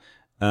panel.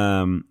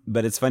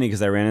 But it's funny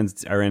because I ran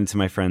into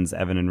my friends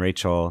Evan and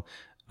Rachel.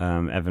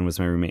 Evan was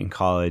my roommate in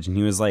college, and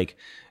he was like,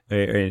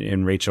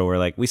 and Rachel were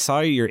like, we saw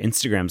your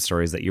Instagram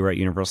stories that you were at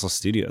Universal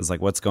Studios.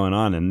 Like, what's going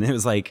on? And it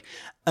was like,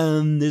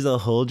 there's a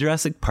whole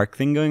Jurassic Park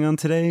thing going on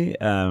today.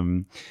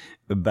 It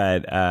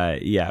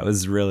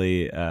was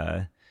really,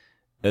 it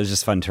was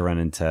just fun to run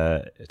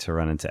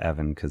into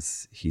Evan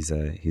because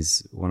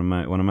he's one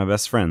of my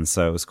best friends.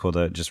 So it was cool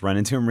to just run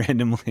into him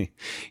randomly.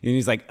 And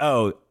he's like,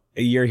 oh,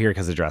 you're here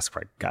because of Jurassic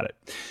Park. Got it.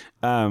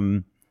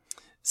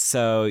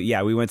 So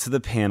yeah, we went to the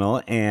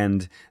panel,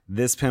 and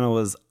this panel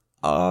was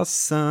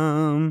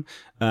awesome.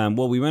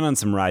 Well, we went on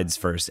some rides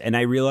first, and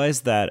I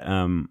realized that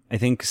I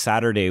think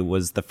Saturday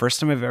was the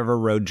first time I've ever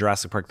rode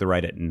Jurassic Park the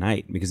ride at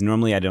night, because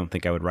normally I don't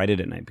think I would ride it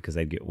at night because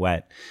I'd get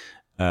wet.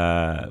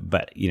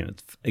 But you know,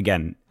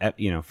 again,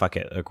 you know, fuck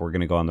it, like, we're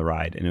gonna go on the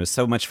ride, and it was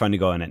so much fun to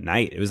go on at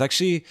night. It was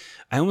actually,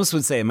 I almost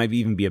would say it might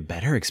even be a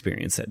better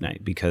experience at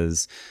night,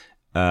 because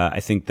I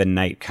think the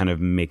night kind of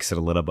makes it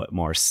a little bit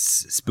more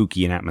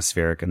spooky and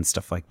atmospheric and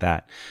stuff like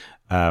that.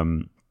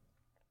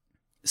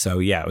 So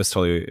yeah, it was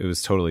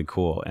totally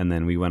cool. And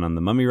then we went on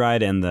the Mummy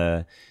ride and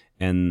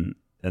then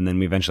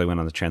we eventually went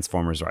on the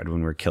Transformers ride when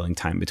we were killing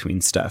time between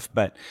stuff.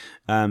 But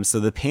so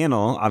the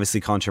panel, obviously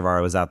Colin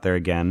Trevorrow was out there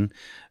again.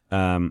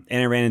 And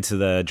I ran into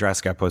the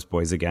Jurassic Outpost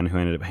boys again, who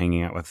I ended up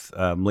hanging out with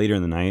later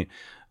in the night.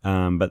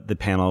 But the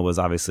panel was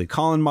obviously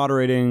Colin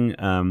moderating,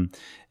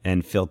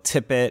 and Phil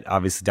Tippett,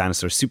 obviously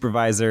Dinosaur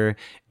supervisor,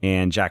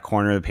 and Jack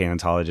Horner, the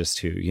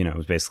paleontologist, who, you know,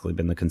 has basically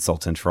been the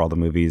consultant for all the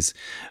movies.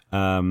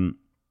 I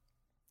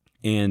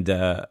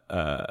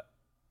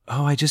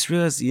just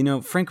realized, you know,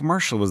 Frank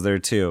Marshall was there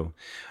too.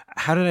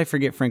 How did I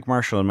forget Frank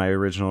Marshall in my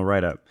original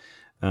write-up?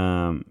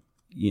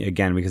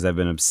 Again, because I've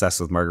been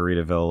obsessed with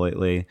Margaritaville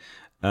lately.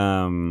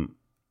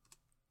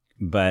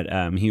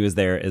 But he was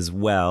there as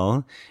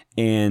well.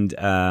 And,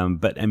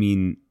 but I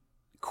mean,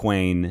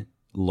 Quayne,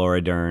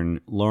 Laura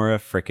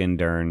frickin'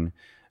 Dern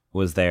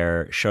was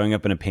there, showing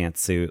up in a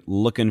pantsuit,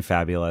 looking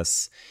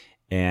fabulous.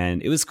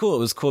 And it was cool. It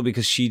was cool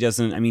because she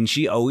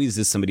always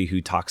is somebody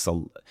who talks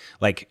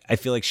I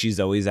feel like she's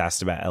always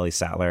asked about Ellie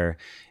Sattler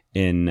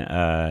in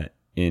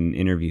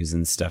interviews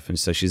and stuff. And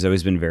so she's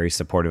always been very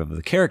supportive of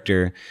the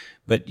character.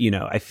 But, you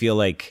know, I feel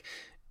like,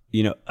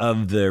 you know,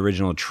 of the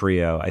original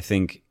trio, I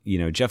think, you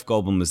know, Jeff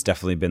Goldblum has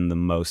definitely been the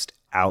most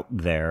out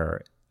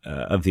there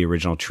of the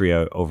original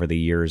trio over the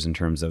years in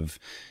terms of,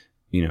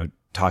 you know,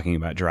 talking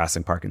about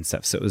Jurassic Park and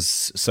stuff. So it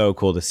was so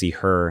cool to see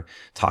her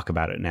talk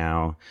about it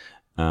now.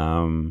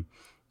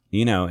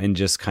 You know, and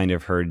just kind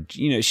of heard,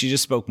 you know, she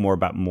just spoke more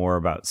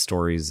about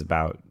stories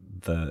about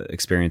the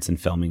experience in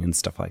filming and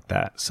stuff like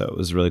that. So it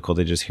was really cool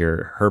to just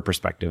hear her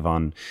perspective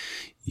on,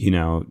 you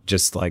know,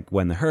 just like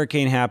when the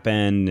hurricane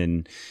happened,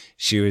 and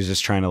she was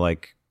just trying to,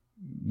 like,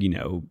 you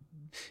know,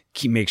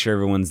 make sure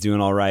everyone's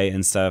doing all right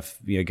and stuff.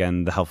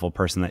 Again, the helpful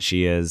person that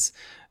she is,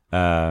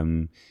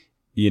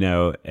 you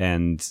know,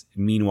 and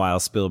meanwhile,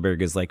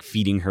 Spielberg is like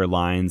feeding her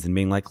lines and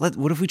being like,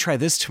 what if we try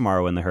this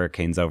tomorrow when the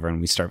hurricane's over and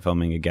we start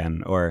filming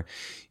again? Or,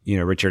 you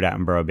know, Richard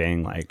Attenborough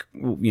being like,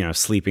 you know,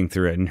 sleeping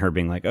through it, and her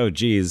being like, oh,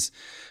 geez.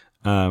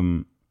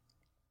 So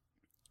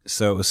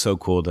it was so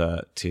cool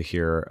to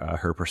hear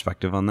her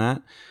perspective on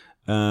that.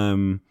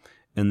 And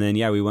then,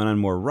 yeah, we went on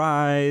more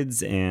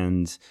rides,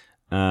 and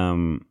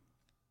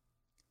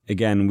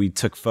again, we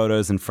took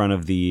photos in front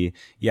of it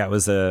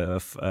was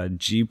a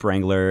Jeep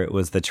Wrangler. It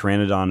was the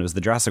Pteranodon. It was the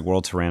Jurassic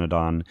World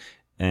Pteranodon,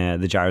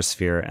 the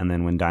gyrosphere, and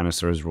then when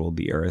dinosaurs ruled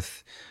the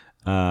earth.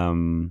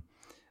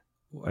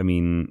 I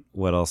mean,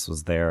 what else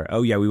was there?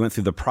 Oh yeah, we went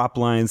through the prop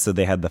line. So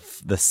they had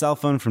the cell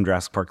phone from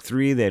Jurassic Park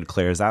 3. They had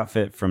Claire's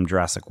outfit from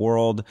Jurassic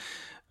World.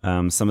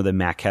 Some of the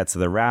maquettes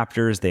of the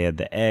raptors. They had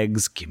the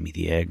eggs. Give me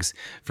the eggs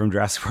from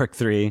Jurassic Park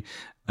 3.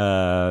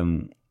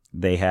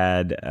 They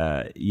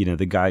had, you know,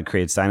 the God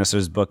Creates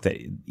Dinosaurs book, that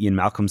Ian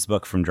Malcolm's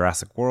book from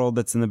Jurassic World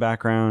that's in the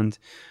background.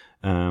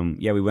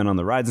 Yeah, we went on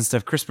the rides and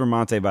stuff. Chris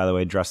Bramante, by the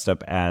way, dressed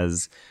up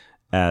as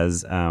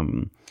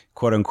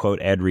quote unquote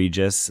Ed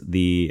Regis,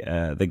 the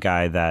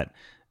guy that,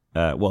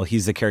 well,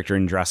 he's a character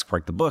in Jurassic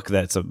Park the book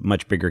that's a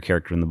much bigger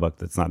character in the book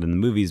that's not in the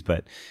movies,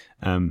 but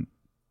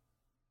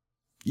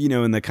you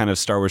know, in the kind of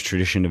Star Wars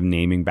tradition of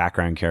naming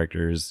background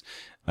characters,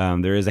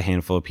 there is a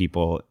handful of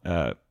people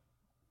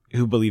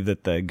who believe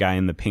that the guy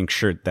in the pink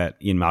shirt that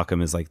Ian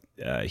Malcolm is like,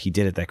 he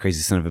did it, that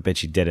crazy son of a bitch,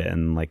 he did it.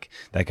 And like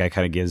that guy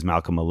kind of gives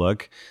Malcolm a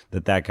look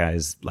that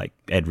guy's like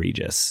Ed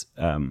Regis,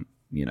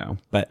 you know,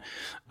 but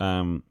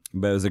it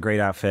was a great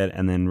outfit.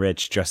 And then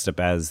Rich dressed up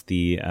as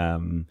the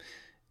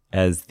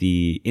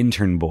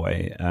intern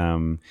boy.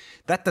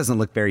 That doesn't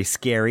look very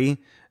scary.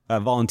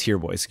 Volunteer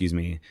boy, excuse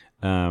me.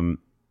 So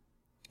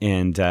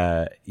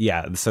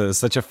it's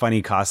such a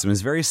funny costume.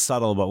 It's very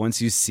subtle, but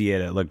once you see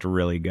it, it looked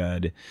really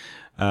good.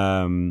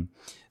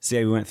 So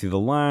yeah, we went through the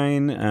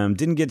line.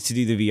 Didn't get to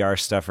do the VR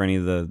stuff or any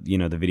of the, you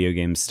know, the video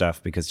game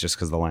stuff because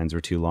the lines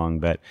were too long,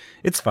 but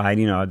it's fine.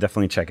 You know, I'll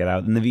definitely check it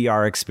out. And the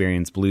VR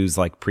experience, Blue's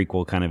like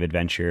prequel kind of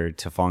adventure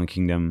to Fallen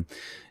Kingdom,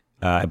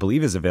 I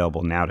believe is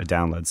available now to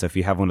download. So if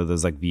you have one of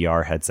those like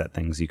VR headset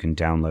things, you can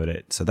download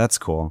it. So that's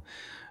cool.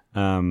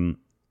 So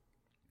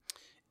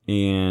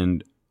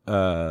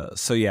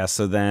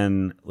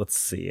then let's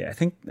see.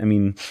 I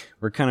mean,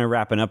 we're kind of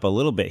wrapping up a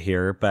little bit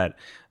here, but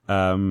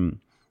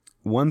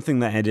one thing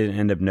that I didn't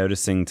end up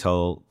noticing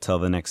till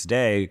the next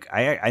day,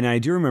 I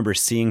do remember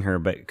seeing her,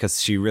 but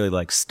because she really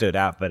like stood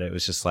out, but it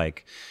was just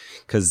like,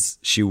 because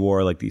she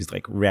wore like these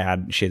like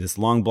she had this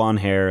long blonde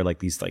hair, like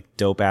these like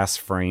dope ass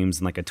frames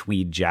and like a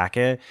tweed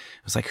jacket.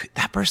 I was like,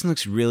 that person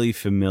looks really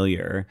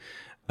familiar.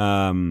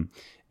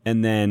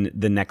 And then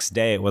the next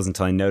day, it wasn't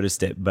until I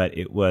noticed it, but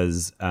it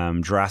was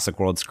Jurassic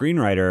World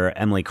screenwriter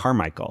Emily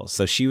Carmichael.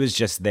 So she was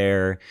just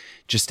there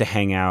just to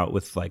hang out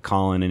with like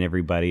Colin and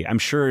everybody. I'm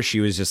sure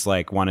she was just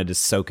like wanted to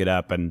soak it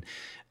up. And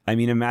I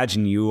mean,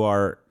 imagine you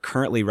are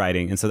currently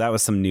writing. And so that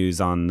was some news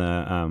on the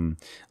on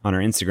her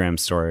Instagram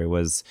story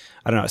was,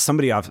 I don't know,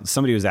 somebody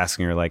was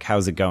asking her like,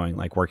 how's it going?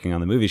 Like working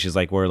on the movie. She's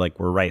like, we're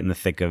right in the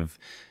thick of,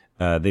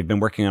 they've been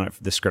working on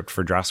the script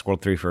for Jurassic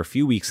World 3 for a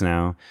few weeks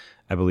now,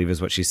 I believe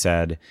is what she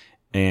said.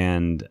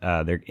 And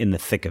they're in the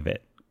thick of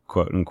it,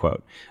 quote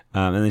unquote.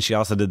 And then she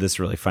also did this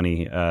really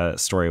funny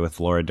story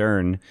with Laura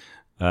Dern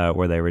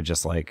where they were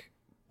just like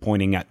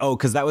pointing at,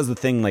 because that was the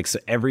thing, like, so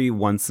every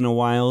once in a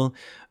while,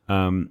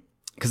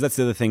 because that's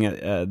the other thing,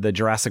 the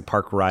Jurassic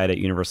Park ride at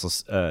Universal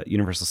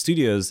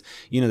Studios,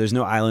 you know, there's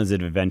no islands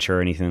of adventure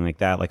or anything like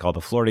that, like all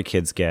the Florida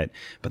kids get,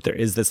 but there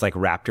is this like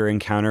raptor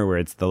encounter where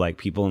it's the like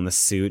people in the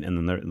suit,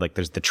 and then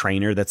there's the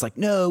trainer that's like,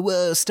 no,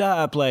 whoa,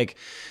 stop, like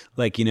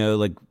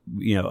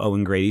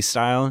Owen Grady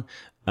style.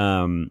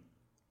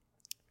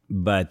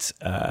 But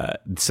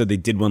so they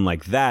did one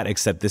like that,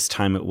 except this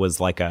time it was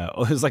like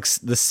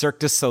the Cirque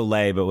du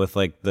Soleil, but with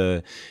like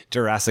the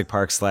Jurassic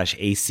Park /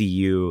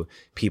 ACU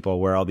people,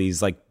 where all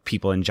these like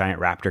people in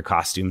giant raptor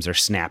costumes are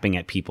snapping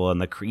at people,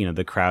 and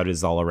the crowd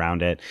is all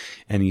around it,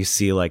 and you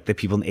see like the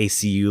people in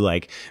ACU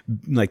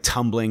like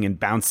tumbling and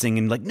bouncing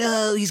and like,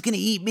 no, he's gonna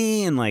eat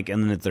me, and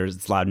then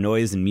there's loud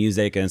noise and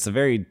music, and it's a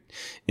very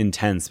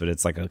intense, but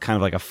it's like a kind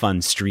of like a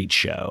fun street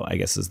show, I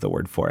guess is the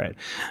word for it.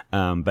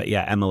 But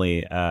yeah,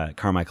 Emily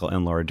Carmichael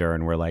and Laura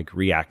Dern were like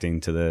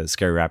reacting to the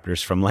scary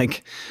raptors from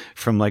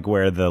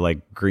where the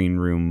like green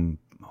room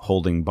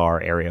holding bar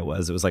area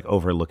was. It was like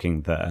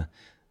overlooking the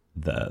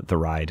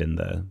ride and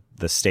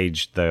the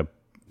stage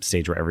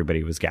where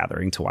everybody was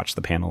gathering to watch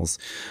the panels.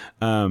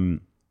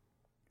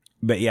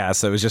 But yeah,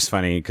 so it was just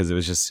funny because it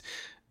was just,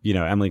 you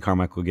know, Emily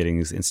Carmichael getting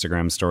these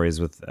Instagram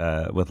stories with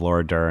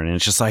Laura Dern, and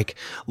it's just like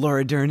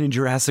Laura Dern in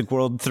Jurassic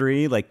World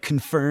 3, like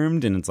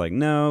confirmed, and it's like,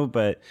 no,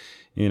 but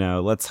you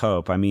know, let's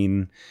hope. I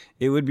mean,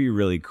 it would be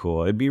really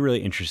cool. It'd be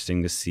really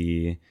interesting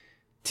I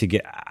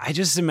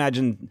just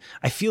imagine,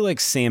 I feel like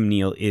Sam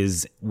Neill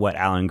is what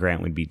Alan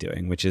Grant would be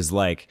doing, which is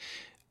like,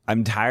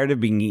 I'm tired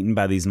of being eaten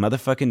by these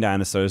motherfucking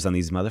dinosaurs on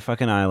these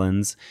motherfucking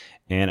islands,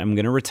 and I'm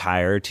going to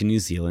retire to New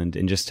Zealand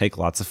and just take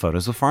lots of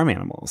photos with farm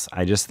animals.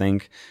 I just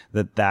think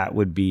that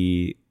would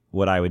be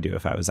what I would do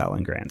if I was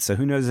Alan Grant. So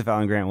who knows if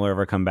Alan Grant will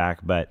ever come back,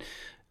 but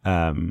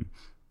I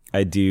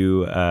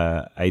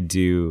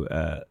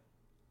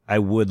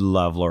would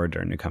love Laura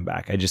Dern to come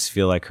back. I just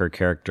feel like her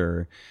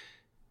character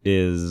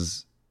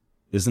isn't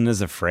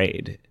as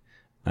afraid.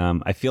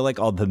 I feel like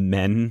all the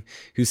men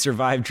who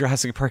survived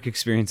Jurassic Park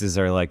experiences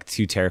are like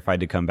too terrified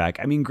to come back.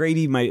 I mean,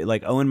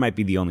 Owen might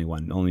be the only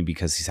one, only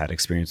because he's had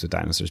experience with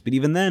dinosaurs. But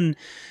even then,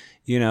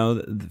 you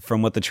know,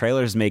 from what the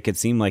trailers make it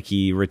seem like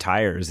he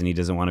retires and he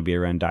doesn't want to be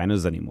around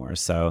dinos anymore.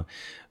 So,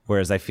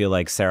 whereas I feel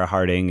like Sarah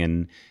Harding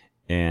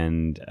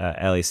and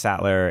Ellie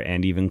Sattler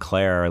and even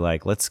Claire are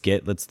like, let's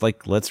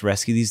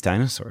rescue these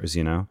dinosaurs,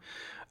 you know?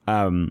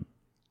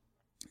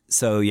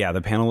 So yeah,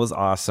 the panel was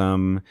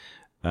awesome.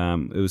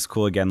 It was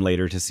cool again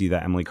later to see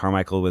that Emily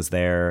Carmichael was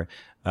there.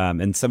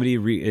 And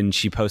and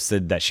she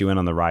posted that she went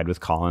on the ride with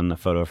Colin, a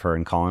photo of her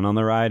and Colin on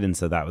the ride. And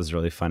so that was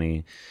really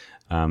funny.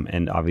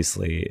 And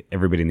obviously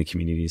everybody in the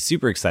community is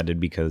super excited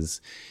because,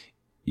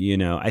 you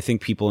know, I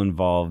think people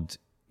involved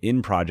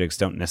in projects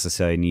don't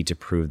necessarily need to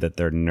prove that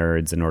they're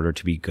nerds in order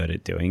to be good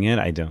at doing it.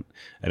 I don't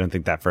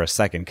think that for a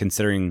second,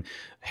 considering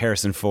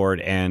Harrison Ford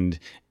and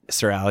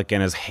Sir Alec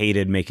Guinness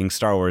hated making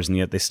Star Wars, and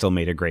yet they still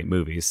made a great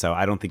movie. So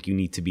I don't think you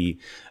need to be,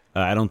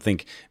 I don't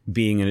think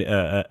being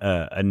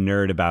a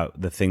nerd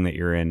about the thing that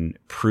you're in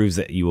proves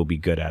that you will be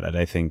good at it.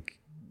 I think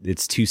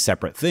it's two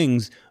separate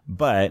things.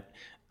 But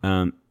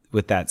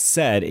with that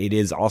said, it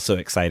is also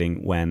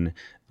exciting when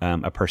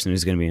a person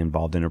who's going to be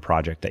involved in a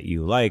project that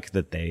you like,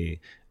 that they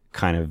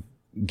kind of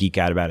geek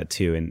out about it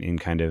too, and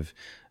kind of,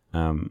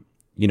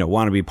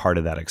 want to be part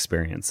of that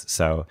experience.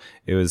 So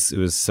it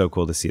was so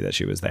cool to see that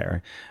she was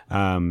there.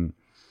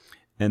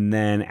 And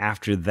then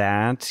after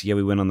that,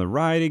 we went on the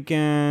ride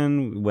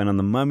again. We went on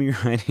the Mummy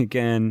ride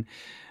again.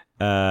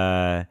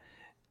 And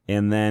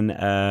then,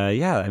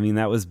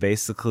 that was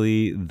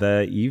basically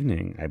the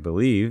evening, I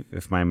believe,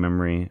 if my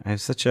memory, I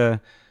have such a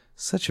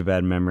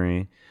bad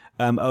memory.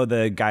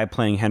 The guy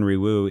playing Henry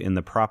Wu in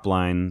the prop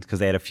line, because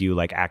they had a few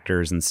like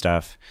actors and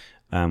stuff,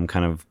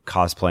 kind of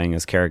cosplaying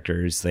as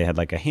characters. They had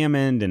like a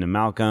Hammond and a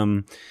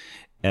Malcolm.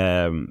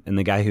 And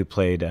the guy who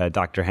played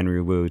Dr.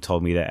 Henry Wu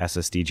told me to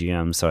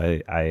SSDGM, so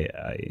I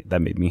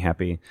that made me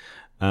happy.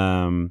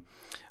 I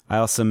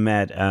also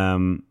met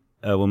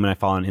a woman I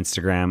follow on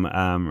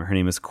Instagram. Her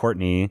name is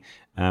Courtney.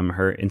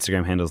 Her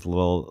Instagram handle is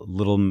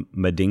little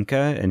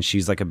Madinka, and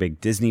she's like a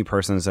big Disney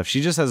person and stuff.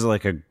 She just has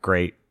like a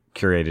great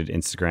curated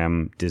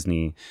Instagram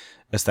Disney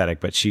aesthetic,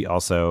 but she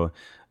also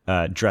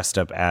dressed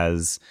up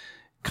as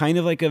kind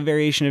of like a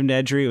variation of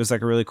Nedry. It was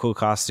like a really cool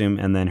costume,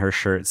 and then her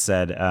shirt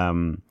said,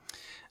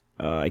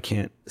 I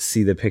can't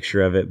see the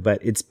picture of it, but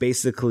it's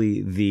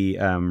basically the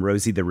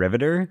Rosie the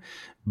Riveter,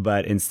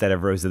 but instead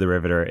of Rosie the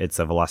Riveter, it's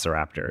a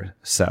velociraptor.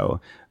 So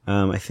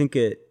I think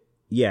it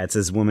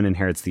says Woman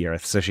Inherits the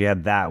Earth. So she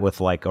had that with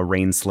like a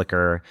rain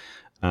slicker,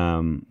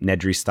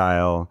 Nedry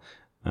style.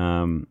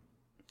 And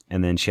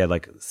then she had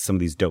like some of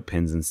these dope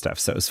pins and stuff.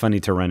 So it was funny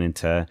to run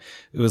into.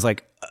 It was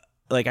like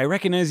I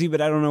recognize you, but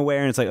I don't know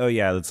where. And it's like, oh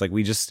yeah, it's like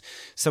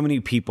so many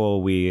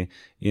people we,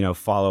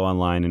 follow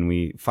online, and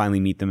we finally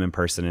meet them in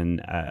person. And,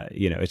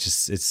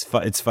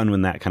 it's fun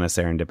when that kind of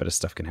serendipitous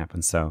stuff can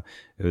happen. So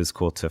it was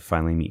cool to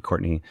finally meet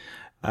Courtney.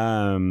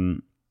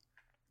 And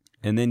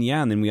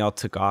then we all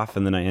took off,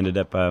 and then I ended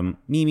up,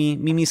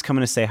 Mimi's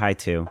coming to say hi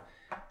too.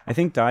 I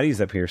think Dottie's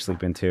up here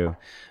sleeping too.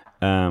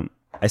 I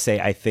say,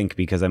 I think,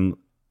 because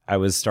I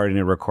was starting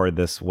to record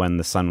this when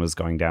the sun was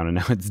going down, and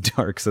now it's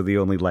dark, so the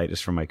only light is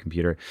from my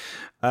computer.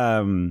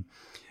 So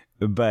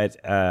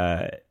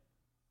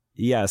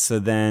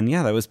then,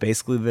 that was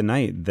basically the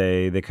night.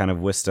 They kind of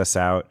whisked us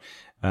out.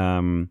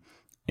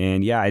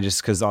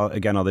 Because all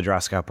the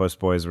Jurassic Outpost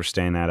boys were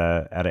staying at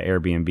an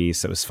Airbnb,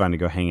 so it was fun to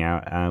go hang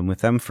out with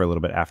them for a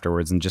little bit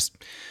afterwards and just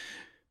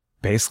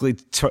basically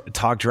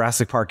talk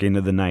Jurassic Park into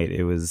the night.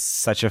 It was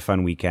such a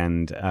fun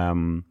weekend.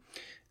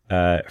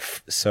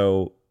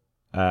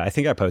 I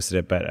think I posted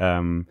it, but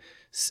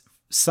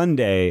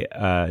Sunday,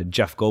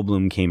 Jeff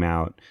Goldblum came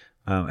out.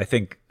 I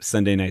think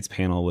Sunday night's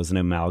panel was an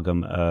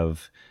amalgam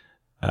of,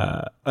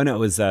 I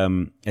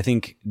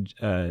think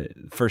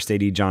First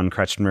AD John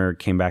Kretschmer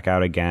came back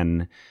out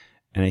again,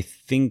 and I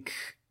think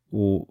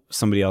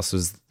somebody else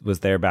was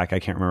there back. I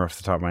can't remember off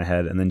the top of my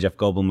head. And then Jeff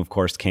Goldblum, of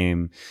course,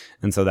 came,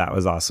 and so that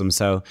was awesome.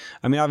 So,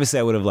 I mean, obviously,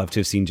 I would have loved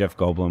to have seen Jeff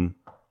Goldblum.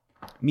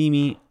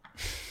 Mimi.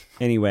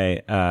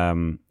 Anyway,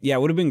 it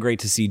would have been great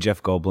to see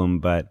Jeff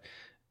Goldblum, but,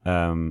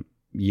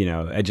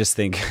 I just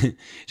think it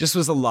just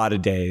was a lot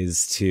of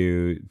days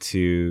to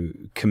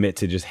commit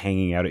to just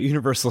hanging out at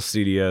Universal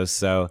Studios.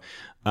 So,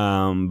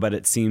 but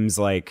it seems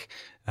like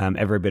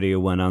everybody who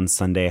went on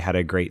Sunday had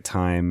a great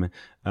time.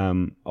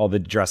 All the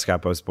Jurassic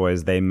Outpost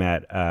boys, they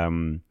met,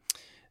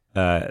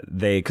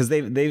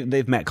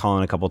 they've met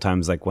Colin a couple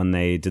times, like when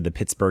they did the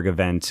Pittsburgh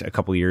event a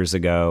couple years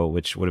ago,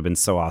 which would have been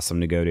so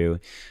awesome to go to.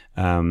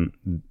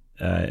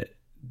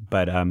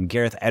 But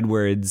Gareth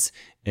Edwards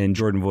and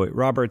Jordan Voight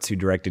Roberts, who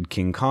directed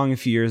King Kong a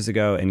few years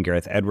ago, and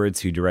Gareth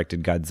Edwards, who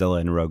directed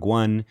Godzilla and Rogue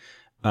One,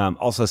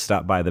 also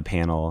stopped by the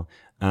panel.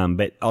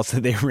 But also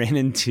they ran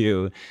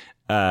into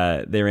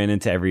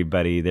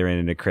everybody. They ran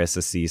into Chris,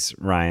 Assis,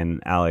 Ryan,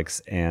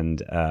 Alex,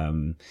 and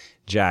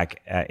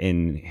Jack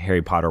in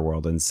Harry Potter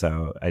World. And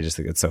so I just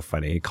think it's so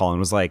funny. Colin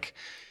was like,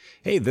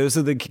 hey, those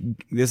are the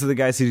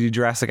guys who do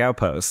Jurassic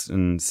Outpost.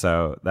 And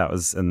so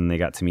and they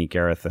got to meet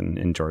Gareth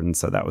and Jordan.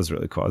 So that was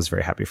really cool. I was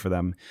very happy for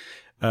them.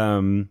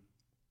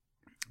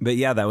 But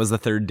yeah, that was the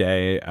third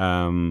day.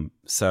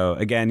 So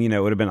again, it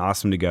would have been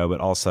awesome to go, but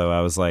also I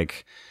was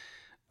like,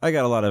 I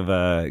got a lot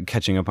of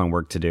catching up on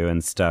work to do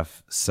and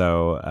stuff.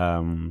 So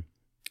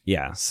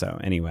so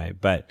anyway,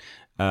 but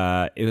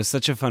it was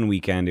such a fun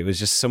weekend. It was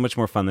just so much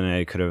more fun than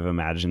I could have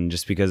imagined,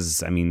 just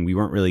because, I mean, we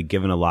weren't really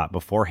given a lot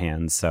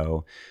beforehand.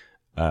 So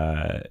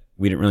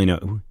we didn't really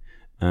know.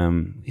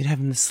 We didn't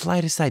have the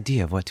slightest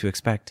idea of what to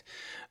expect.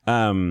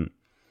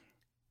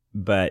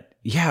 But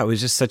yeah, it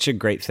was just such a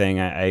great thing.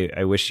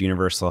 I wish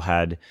Universal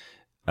had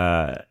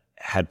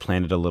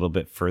planned it a little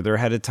bit further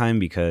ahead of time,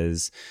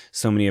 because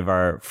so many of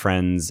our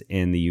friends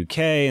in the UK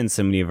and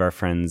so many of our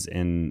friends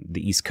in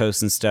the East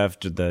Coast and stuff,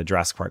 the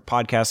Jurassic Park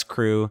podcast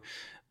crew,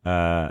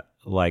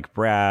 like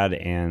Brad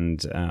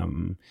and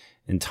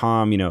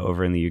Tom,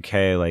 over in the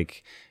UK,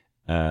 like,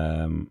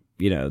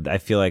 I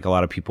feel like a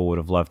lot of people would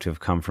have loved to have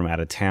come from out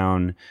of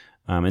town.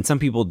 And some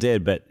people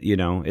did, but,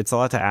 it's a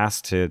lot to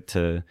ask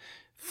to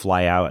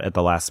fly out at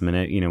the last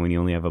minute, when you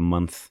only have a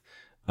month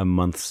a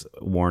month's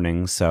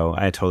warning, so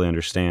I totally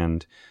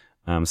understand.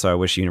 So I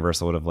wish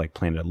Universal would have like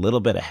planned a little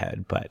bit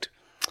ahead, but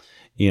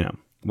you know,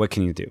 what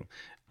can you do?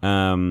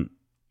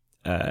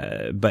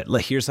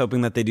 But here's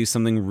hoping that they do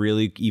something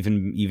really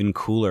even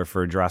cooler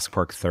for Jurassic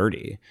Park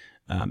 30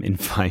 in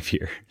 5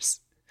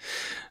 years.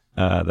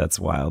 That's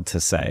wild to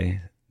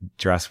say.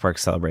 Jurassic Park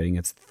celebrating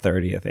its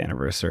 30th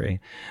anniversary.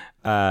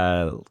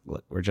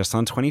 Look, we're just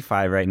on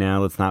 25 right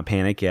now. Let's not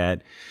panic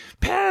yet.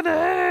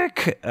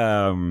 Panic!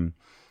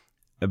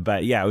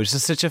 But yeah, it was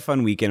just such a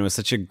fun weekend. It was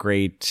such a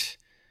great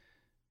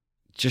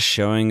just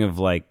showing of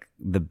like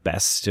the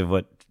best of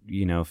what,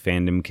 you know,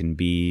 fandom can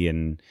be.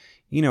 And,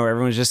 you know,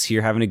 everyone's just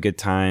here having a good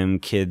time.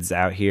 Kids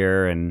out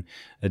here and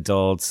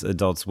adults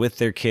with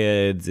their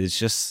kids. It's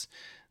just,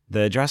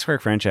 the Jurassic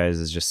Park franchise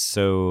is just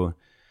so,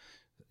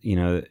 you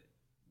know,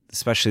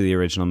 especially the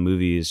original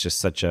movie is just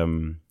such, you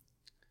know,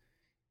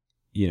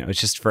 it's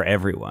just for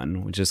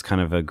everyone, which is kind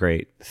of a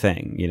great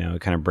thing. You know,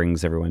 it kind of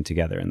brings everyone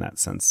together in that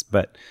sense.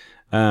 But,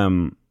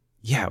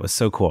 yeah, it was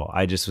so cool.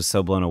 I just was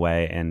so blown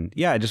away. And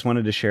yeah, I just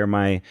wanted to share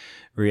my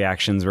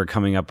reactions. We're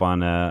coming up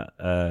on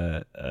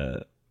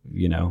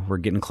you know, we're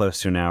getting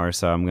close to an hour,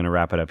 so I'm going to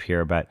wrap it up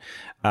here. But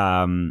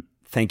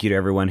thank you to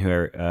everyone who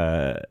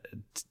are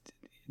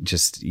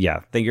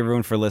thank you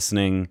everyone for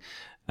listening.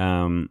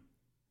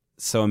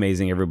 So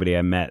amazing, everybody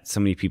I met.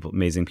 So many people,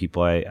 amazing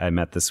people I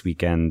met this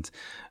weekend.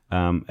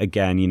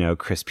 Again, you know,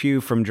 Chris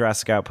Pugh from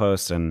Jurassic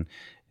Outpost and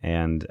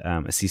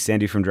I see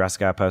Sandy from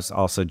Jurassic Outpost,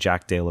 also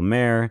Jack De La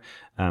Mare,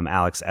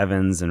 Alex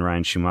Evans, and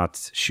Ryan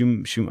Shumate.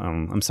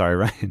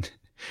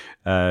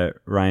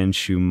 Ryan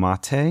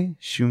Shumate.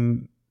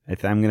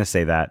 I'm going to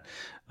say that.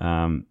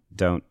 Ryan,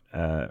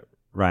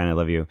 I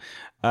love you.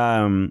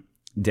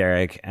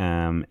 Derek,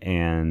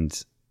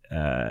 and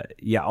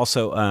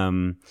also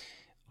I'm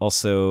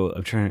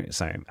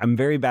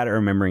very bad at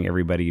remembering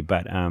everybody,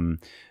 but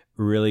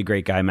really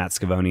great guy Matt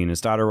Scavone and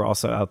his daughter were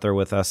also out there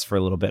with us for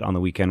a little bit on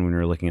the weekend when we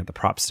were looking at the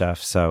prop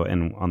stuff. So,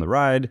 and on the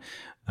ride,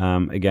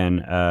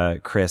 again,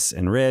 Chris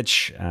and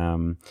Rich,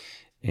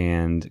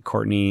 and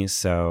Courtney.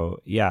 So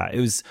yeah, it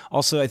was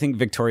also, I think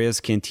Victoria's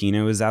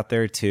Cantina was out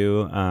there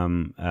too.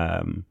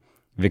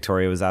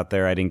 Victoria was out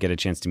there. I didn't get a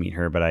chance to meet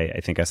her, but I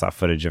think I saw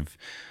footage of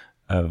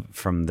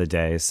from the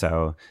day.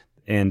 So,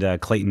 and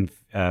Clayton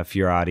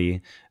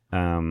Fiorati.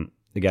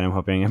 Again, I'm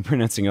hoping I'm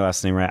pronouncing your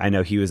last name right. I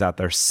know he was out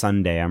there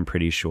Sunday, I'm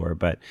pretty sure.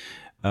 But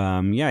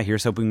yeah,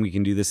 here's hoping we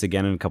can do this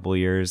again in a couple of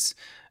years.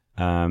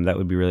 That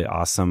would be really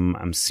awesome.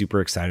 I'm super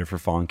excited for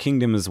Fallen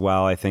Kingdom as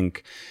well, I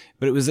think.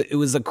 But that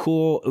was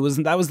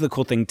the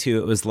cool thing too.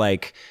 It was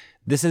like,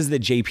 this is the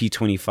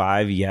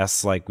JP25.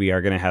 Yes, like we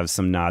are going to have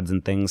some nods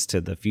and things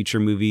to the future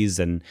movies.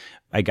 And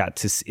I got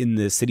to, in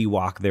the city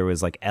walk, there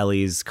was like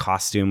Ellie's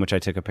costume, which I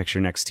took a picture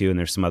next to, and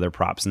there's some other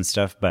props and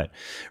stuff. But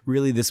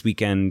really this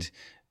weekend,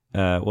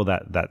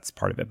 that's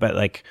part of it. But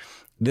like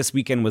this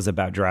weekend was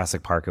about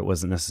Jurassic Park. It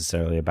wasn't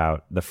necessarily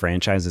about the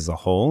franchise as a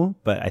whole.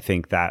 But I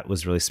think that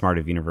was really smart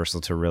of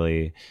Universal to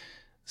really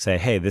say,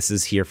 hey, this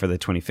is here for the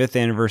 25th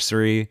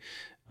anniversary.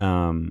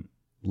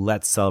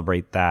 Let's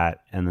celebrate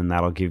that, and then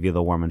that'll give you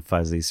the warm and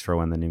fuzzies for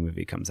when the new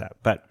movie comes out.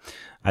 But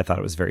I thought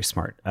it was very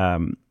smart.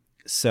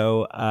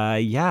 So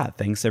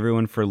thanks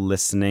everyone for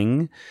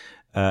listening.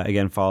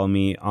 Again, follow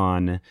me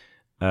on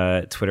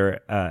Twitter,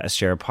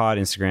 AsteriaPod,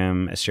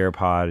 Instagram,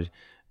 AsteriaPod,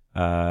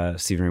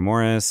 Stephen Ray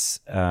Morris.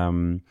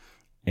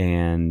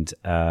 And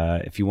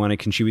if you want to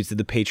contribute to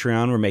the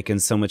Patreon, we're making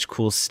so much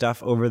cool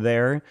stuff over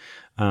there.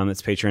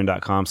 It's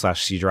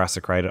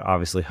patreon.com/SeeJurassicRight. It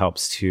obviously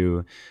helps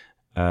to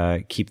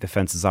keep the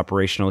fences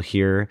operational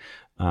here.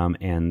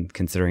 And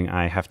considering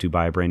I have to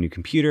buy a brand new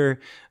computer,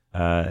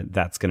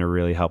 that's going to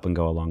really help and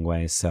go a long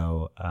way.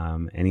 So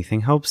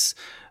anything helps.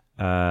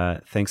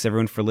 Thanks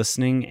everyone for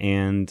listening.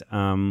 And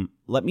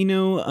let me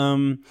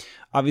know,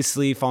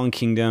 obviously Fallen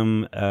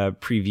Kingdom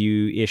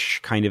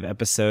preview-ish kind of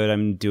episode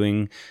I'm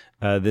doing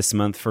this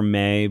month for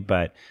May.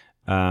 But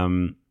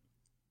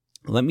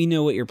let me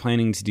know what you're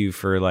planning to do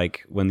for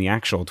like when the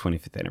actual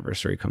 25th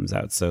anniversary comes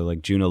out. So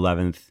like June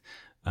 11th.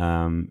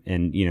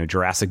 And you know,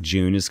 Jurassic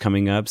June is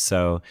coming up.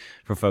 So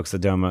for folks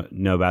that don't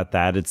know about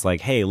that, it's like,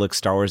 hey, look,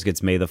 Star Wars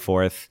gets May the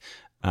 4th.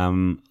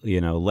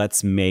 You know,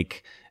 let's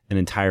make an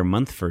entire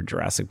month for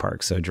Jurassic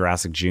Park. So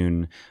Jurassic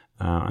June,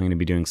 I'm going to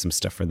be doing some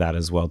stuff for that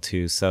as well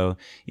too. So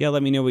yeah,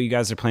 let me know what you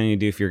guys are planning to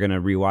do. If you're going to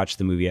rewatch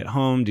the movie at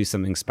home, do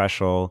something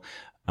special.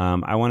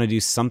 I want to do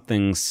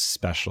something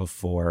special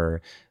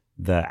for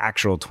the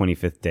actual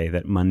 25th day,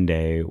 that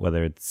Monday,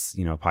 whether it's,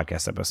 you know, a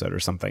podcast episode or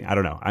something. I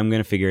don't know. I'm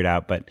going to figure it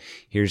out, but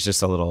here's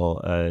just a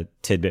little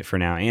tidbit for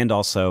now. And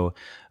also,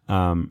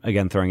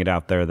 again, throwing it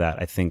out there that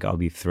I think I'll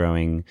be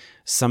throwing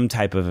some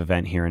type of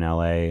event here in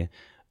LA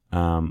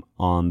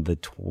on the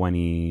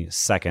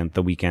 22nd,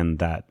 the weekend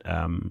that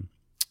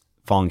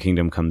Fallen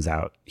Kingdom comes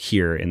out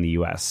here in the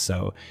US.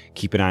 So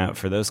keep an eye out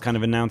for those kind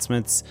of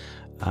announcements.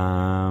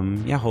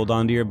 Hold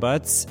on to your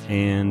butts,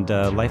 and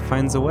life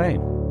finds a way.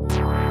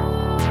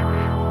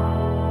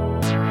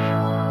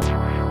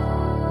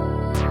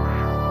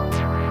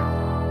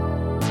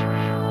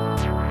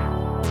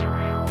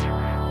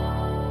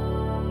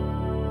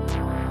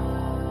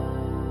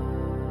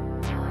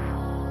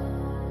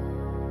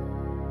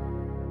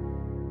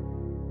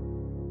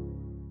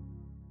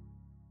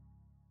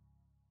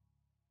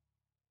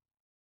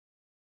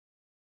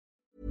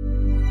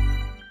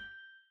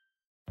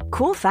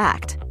 Cool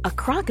fact, a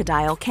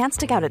crocodile can't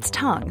stick out its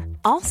tongue.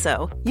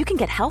 Also, you can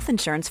get health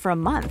insurance for a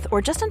month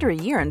or just under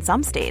a year in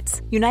some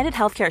states. United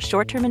Healthcare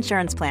short-term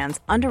insurance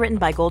plans, underwritten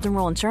by Golden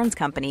Rule Insurance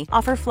Company,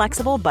 offer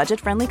flexible,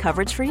 budget-friendly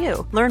coverage for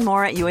you. Learn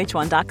more at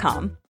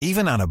uh1.com.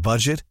 Even on a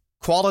budget,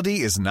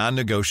 quality is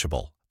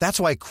non-negotiable. That's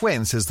why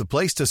Quince is the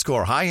place to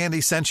score high-end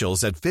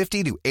essentials at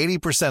 50 to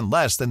 80%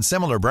 less than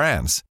similar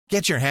brands.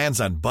 Get your hands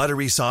on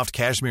buttery soft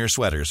cashmere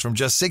sweaters from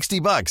just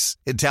 $60,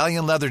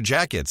 Italian leather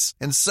jackets,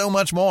 and so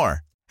much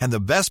more. And the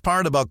best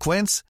part about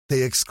Quince,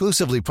 they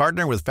exclusively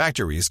partner with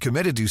factories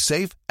committed to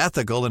safe,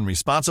 ethical, and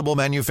responsible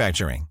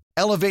manufacturing.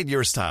 Elevate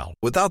your style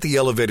without the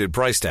elevated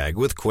price tag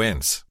with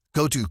Quince.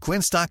 Go to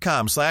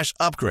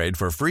quince.com/upgrade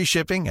for free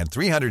shipping and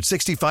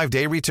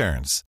 365-day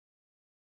returns.